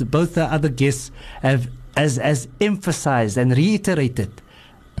both the other guests have as emphasized and reiterated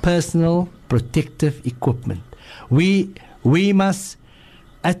personal protective equipment. We must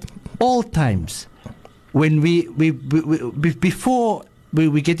at all times, when before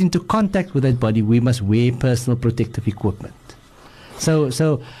we get into contact with that body, we must wear personal protective equipment.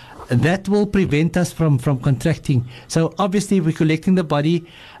 So that will prevent us from contracting. So obviously, if we're collecting the body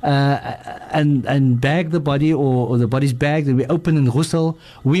and bag the body, or the body's bagged, and we open and ghusl,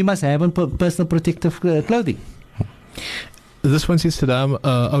 we must have personal protective clothing. This one says, Saddam,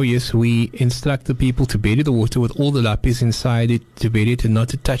 oh yes, we instruct the people to bury the water with all the lapis inside it, to bury it and not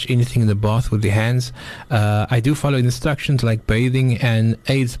to touch anything in the bath with their hands. I do follow instructions like bathing and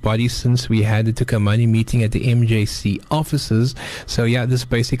AIDS body since we had the Tukamani meeting at the MJC offices. So yeah, this is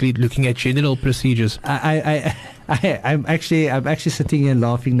basically looking at general procedures. I'm actually sitting here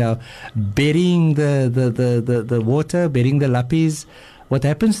laughing now. Burying the water, burying the lapis, what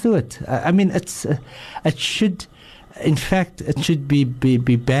happens to it? I mean, it should... In fact, it should be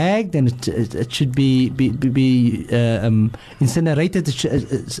bagged, and it should be incinerated.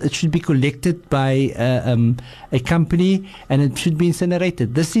 It should be collected by a company, and it should be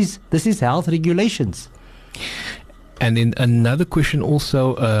incinerated. This is health regulations. And then another question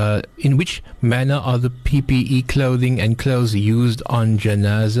also, in which manner are the PPE clothing and clothes used on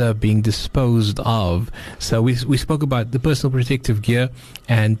Janazah being disposed of? So we spoke about the personal protective gear,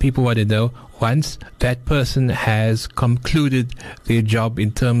 and people want to know, once that person has concluded their job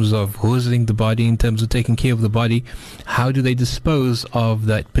in terms of hosing the body, in terms of taking care of the body, how do they dispose of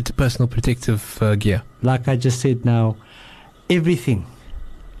that personal protective gear? Like I just said now, everything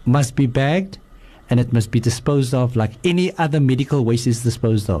must be bagged, and it must be disposed of like any other medical waste is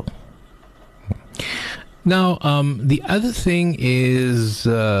disposed of. Now, the other thing is...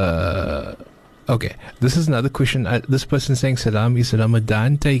 okay, this is another question. This person saying, Salam, is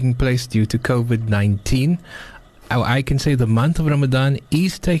Ramadan taking place due to COVID-19? I can say the month of Ramadan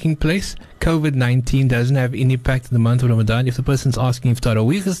is taking place. COVID-19 doesn't have any impact in the month of Ramadan. If the person's asking if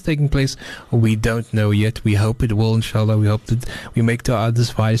Taraweeh is taking place, we don't know yet. We hope it will, inshallah. We hope that we make dua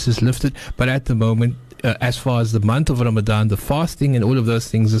this virus is lifted. But at the moment, as far as the month of Ramadan, the fasting and all of those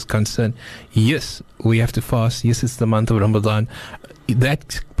things is concerned, yes, we have to fast. Yes, it's the month of Ramadan.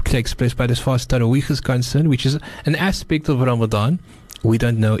 That takes place. But as far as Taraweeh is concerned, which is an aspect of Ramadan, we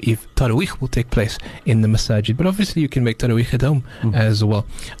don't know if Taraweeh will take place in the masajid. But obviously you can make Taraweeh at home as well.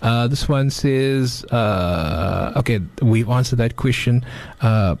 This one says, okay, we've answered that question.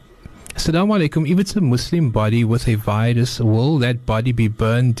 Assalamu alaikum. If it's a Muslim body with a virus, will that body be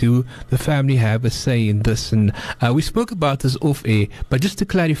burned? Do the family have a say in this? And we spoke about this off air, but just to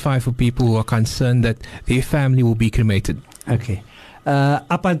clarify for people who are concerned that their family will be cremated. Okay.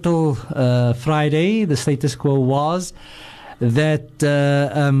 Up until Friday, the status quo was that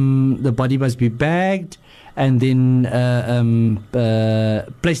the body must be bagged and then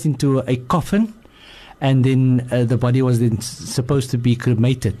placed into a coffin, and then the body was then supposed to be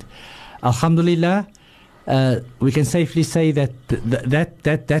cremated. Alhamdulillah, we can safely say that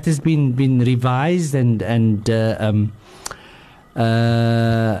that has been revised, and the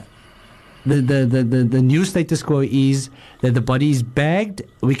new status quo is that the body is bagged.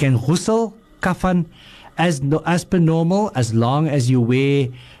 We can ghusl, kafan as per normal, as long as you wear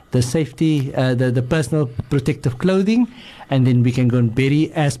the safety, the personal protective clothing, and then we can go and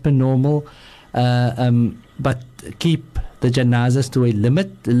bury as per normal, but keep the janazahs to a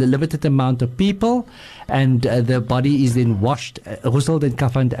limited amount of people, and the body is then washed, ghusled and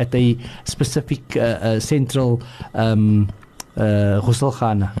kafaned at a specific central ghusl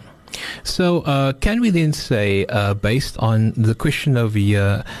khana. So can we then say, based on the question over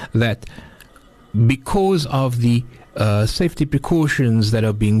here, that because of the safety precautions that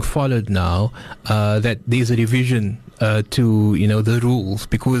are being followed now, that there's a revision to the rules,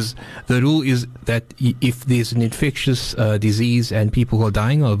 because the rule is that if there's an infectious disease and people who are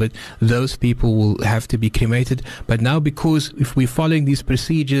dying of it, those people will have to be cremated. But now, because if we're following these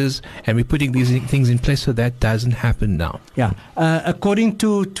procedures and we're putting these things in place, so that doesn't happen now. Yeah, according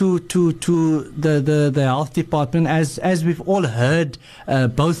to the health department, as we've all heard,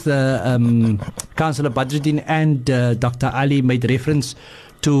 both Councillor Badruddin and Dr. Ali made reference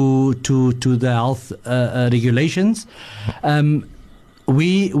to the health regulations.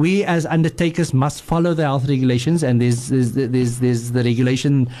 We as undertakers must follow the health regulations, and there's the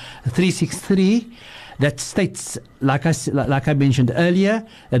regulation 363 that states, like I mentioned earlier,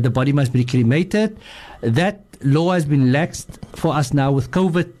 that the body must be cremated. That law has been laxed for us now with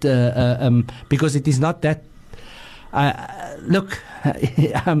COVID, because it is not that. Look,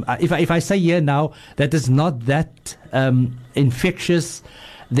 if I say here now that it's not that infectious,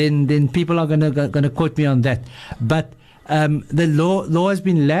 then people are gonna quote me on that. But the law has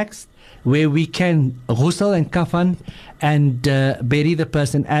been laxed, where we can ghusl and kafan and bury the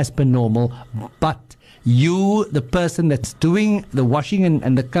person as per normal, but you, the person that's doing the washing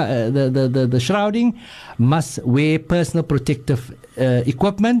and the shrouding, must wear personal protective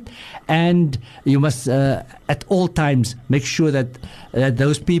equipment, and you must at all times make sure that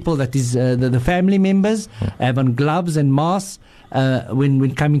those people, that is the family members, have on gloves and masks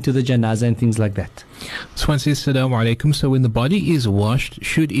when coming to the janazah and things like that. Swan says, Assalamu alaikum. So when the body is washed,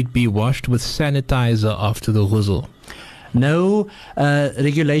 should it be washed with sanitizer after the ghusl? No,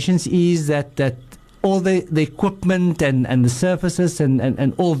 regulations is that all the equipment and the surfaces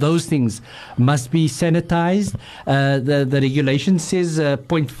and all those things must be sanitized. The regulation says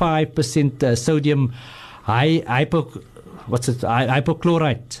 0.5% sodium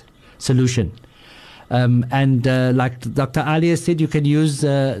hypochlorite solution. And like Dr. Alia said, you can use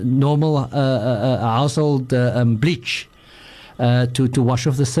normal household bleach to wash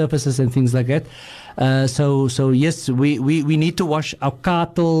off the surfaces and things like that. So yes, we need to wash our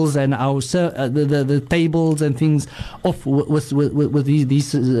cartels and our the tables and things off with these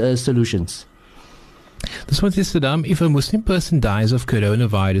solutions. This one says, Saddam, if a Muslim person dies of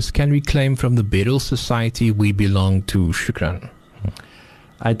coronavirus, can we claim from the burial society we belong to? Shukran.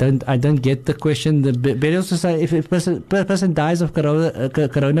 I don't get the question. The burial society, if a person dies of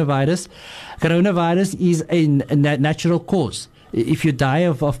coronavirus is a natural cause. If you die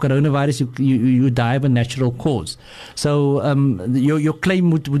of coronavirus, you die of a natural cause. So your claim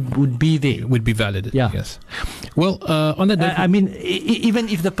would be there. Would be valid. Yeah. Yes. Well, on the I mean, even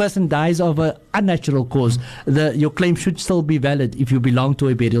if the person dies of an unnatural cause, your claim should still be valid if you belong to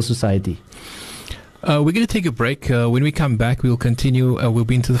a burial society. We're going to take a break. When we come back, we'll continue. We'll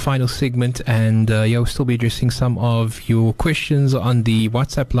be into the final segment, and we'll still be addressing some of your questions on the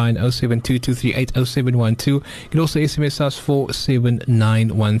WhatsApp line 0722380712. You can also SMS us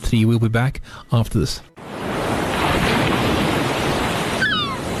 47913. We'll be back after this.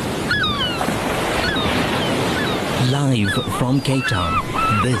 Live from Cape Town,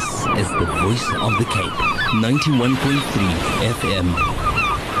 this is the Voice of the Cape, 91.3 FM.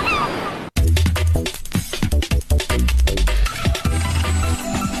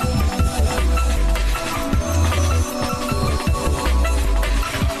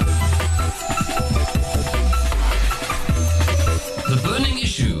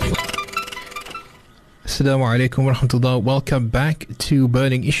 Assalamu alaikum wa rahmatullah. Welcome back to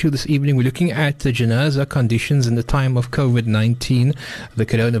Burning Issue. This evening we're looking at the Janazah conditions in the time of COVID-19, the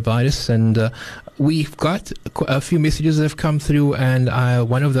coronavirus, and we've got a few messages that have come through, and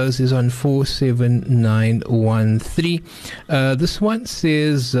one of those is on 47913. This one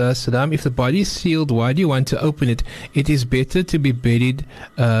says, Saddam, if the body is sealed, why do you want to open it? It is better to be buried.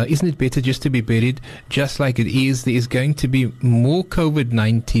 Isn't it better just to be buried just like it is? There is going to be more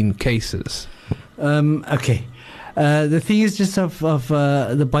COVID-19 cases. Okay. The thing is just of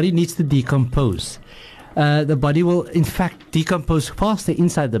the body needs to decompose. The body will in fact decompose faster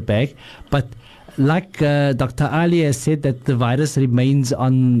inside the bag, but like Dr. Ali has said, that the virus remains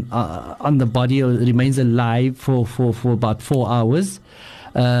on the body, or remains alive for about 4 hours.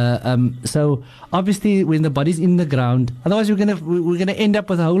 So obviously when the body's in the ground, otherwise we're gonna end up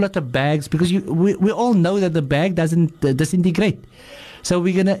with a whole lot of bags, because we all know that the bag doesn't disintegrate. So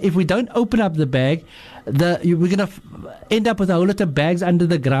if we don't open up the bag, we're gonna end up with a whole lot of bags under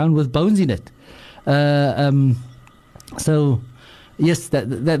the ground with bones in it. So yes,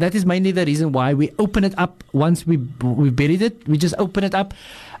 that is mainly the reason why we open it up. Once we buried it, we just open it up.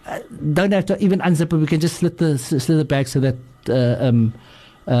 Don't have to even unzip it. We can just slit the bag so that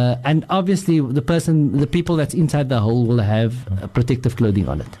and obviously the people that's inside the hole will have protective clothing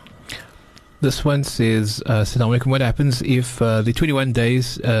on it. This one says, Assalamu alaikum, what happens if the 21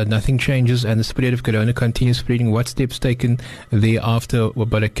 days nothing changes and the spread of corona continues spreading? What steps taken thereafter? Wa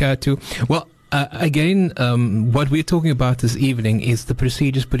barakatuh. Well, again, what we're talking about this evening is the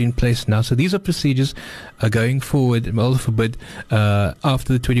procedures put in place now. So these are procedures going forward, Allah forbid,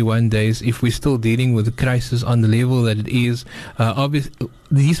 after the 21 days, if we're still dealing with the crisis on the level that it is, obviously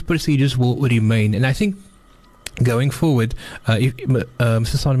these procedures will remain. And I think going forward, Mr.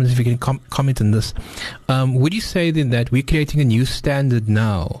 Solomon, if you can comment on this, would you say then that we're creating a new standard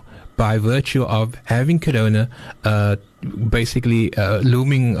now by virtue of having corona basically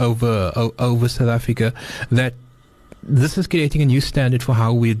looming over South Africa, that this is creating a new standard for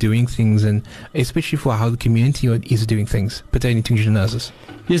how we're doing things, and especially for how the community is doing things pertaining to janazahs?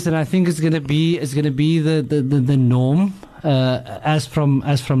 Yes, and I think it's going to be the norm as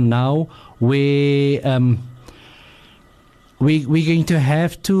from now, where we're going to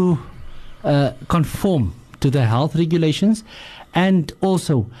have to conform to the health regulations. And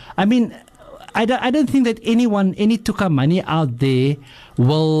also, I mean, I don't think that any tuka money out there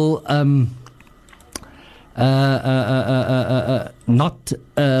will not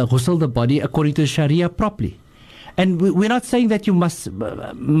ghusl the body according to Sharia properly. And we're not saying that you mustn't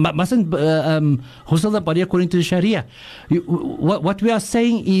ghusl the body according to the Sharia. What we are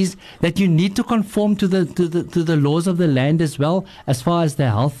saying is that you need to conform to the laws of the land as well, as far as the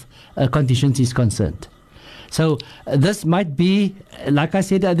health conditions is concerned. So this might be, like I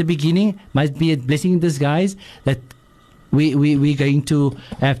said at the beginning, might be a blessing in disguise that we're going to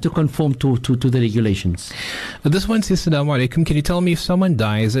have to conform to the regulations. This one says, Assalamu alaikum. Can you tell me if someone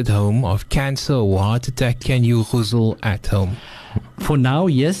dies at home of cancer or heart attack, can you ghusl at home? For now,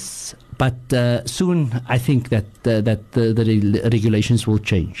 yes, but soon I think that the regulations will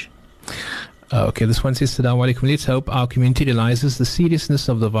change. Okay, this one says, Assalamu alaikum. Let's hope our community realizes the seriousness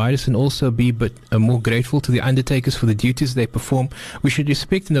of the virus and also be more grateful to the undertakers for the duties they perform. We should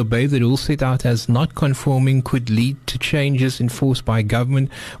respect and obey the rules set out, as not conforming could lead to changes enforced by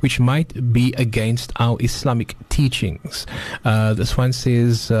government which might be against our Islamic teachings. This one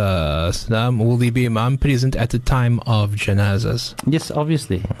says, Salam, will there be imam present at the time of janazahs? Yes,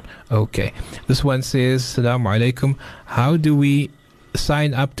 obviously. Okay. This one says, Assalamu alaikum. How do we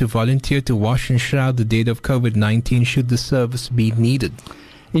sign up to volunteer to wash and shroud the dead of COVID-19 should the service be needed?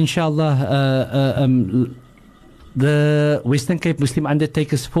 Inshallah, the Western Cape Muslim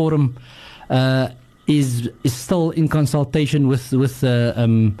Undertakers Forum is still in consultation with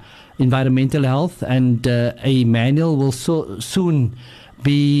environmental health, and a manual will soon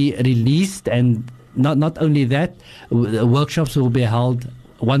be released, and not only that, workshops will be held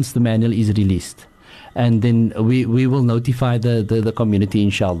once the manual is released. And then we will notify the community,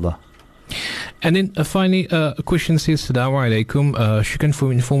 inshallah. And then finally, a question says, Assalamu alaikum, shukran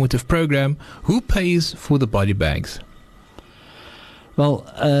for informative program. Who pays for the body bags? Well,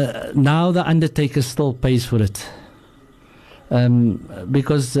 now the undertaker still pays for it.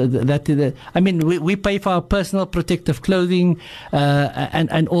 Because we pay for our personal protective clothing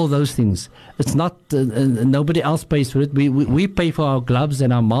and all those things. It's not nobody else pays for it. We pay for our gloves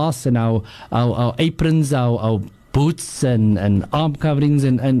and our masks and our aprons, our boots and arm coverings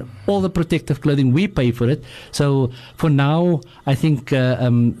and all the protective clothing. We pay for it. So for now, I think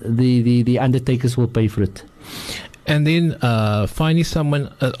the undertakers will pay for it. And then finally,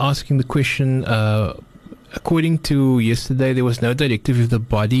 someone asking the question. According to yesterday, there was no directive if the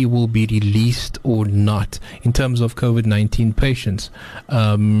body will be released or not in terms of COVID-19 patients.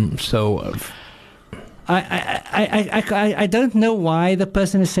 I don't know why the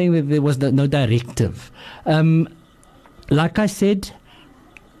person is saying that there was no directive. Like I said,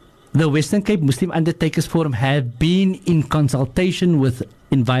 the Western Cape Muslim Undertakers Forum have been in consultation with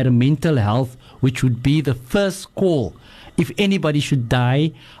environmental health, which would be the first call if anybody should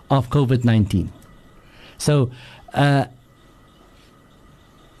die of COVID-19. So, I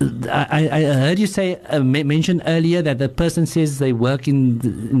heard you say mention earlier that the person says they work in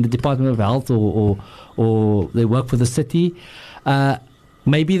the Department of Health or they work for the city.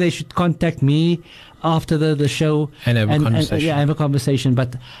 Maybe they should contact me after the show and have a conversation. Have a conversation.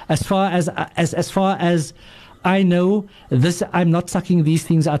 But as far as I know, I'm not sucking these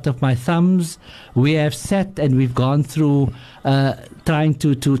things out of my thumbs. We have sat and we've gone through trying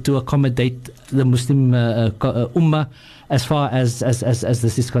to accommodate the Muslim Ummah as far as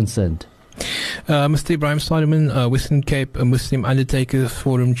this is concerned. Mr. Ibrahim Solomon, Western Cape Muslim Undertakers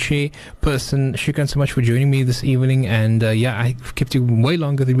Forum chairperson, shukran so much for joining me this evening. And I kept you way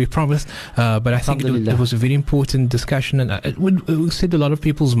longer than we promised, but I think it was a very important discussion, and it would set a lot of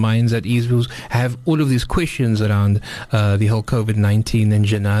people's minds at ease. We'll have all of these questions around the whole COVID-19 and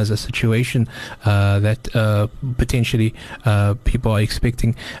Janazah situation that potentially people are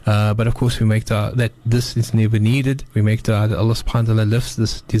expecting. But of course, we make that this is never needed. We make that Allah subhanahu wa ta'ala lifts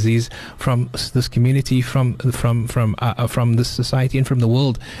this disease from this community, from this society, and from the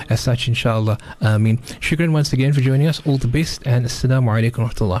world as such, inshallah. Shukran once again for joining us. All the best, and assalamu alaikum wa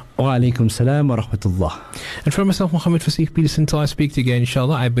rahmatullah. Wa alaikum salam wa rahmatullah. And from myself, Muhammad Fasih Peterson, till I speak to you again,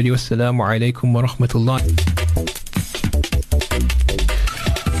 inshallah, I bid you assalamu alaikum wa rahmatullah.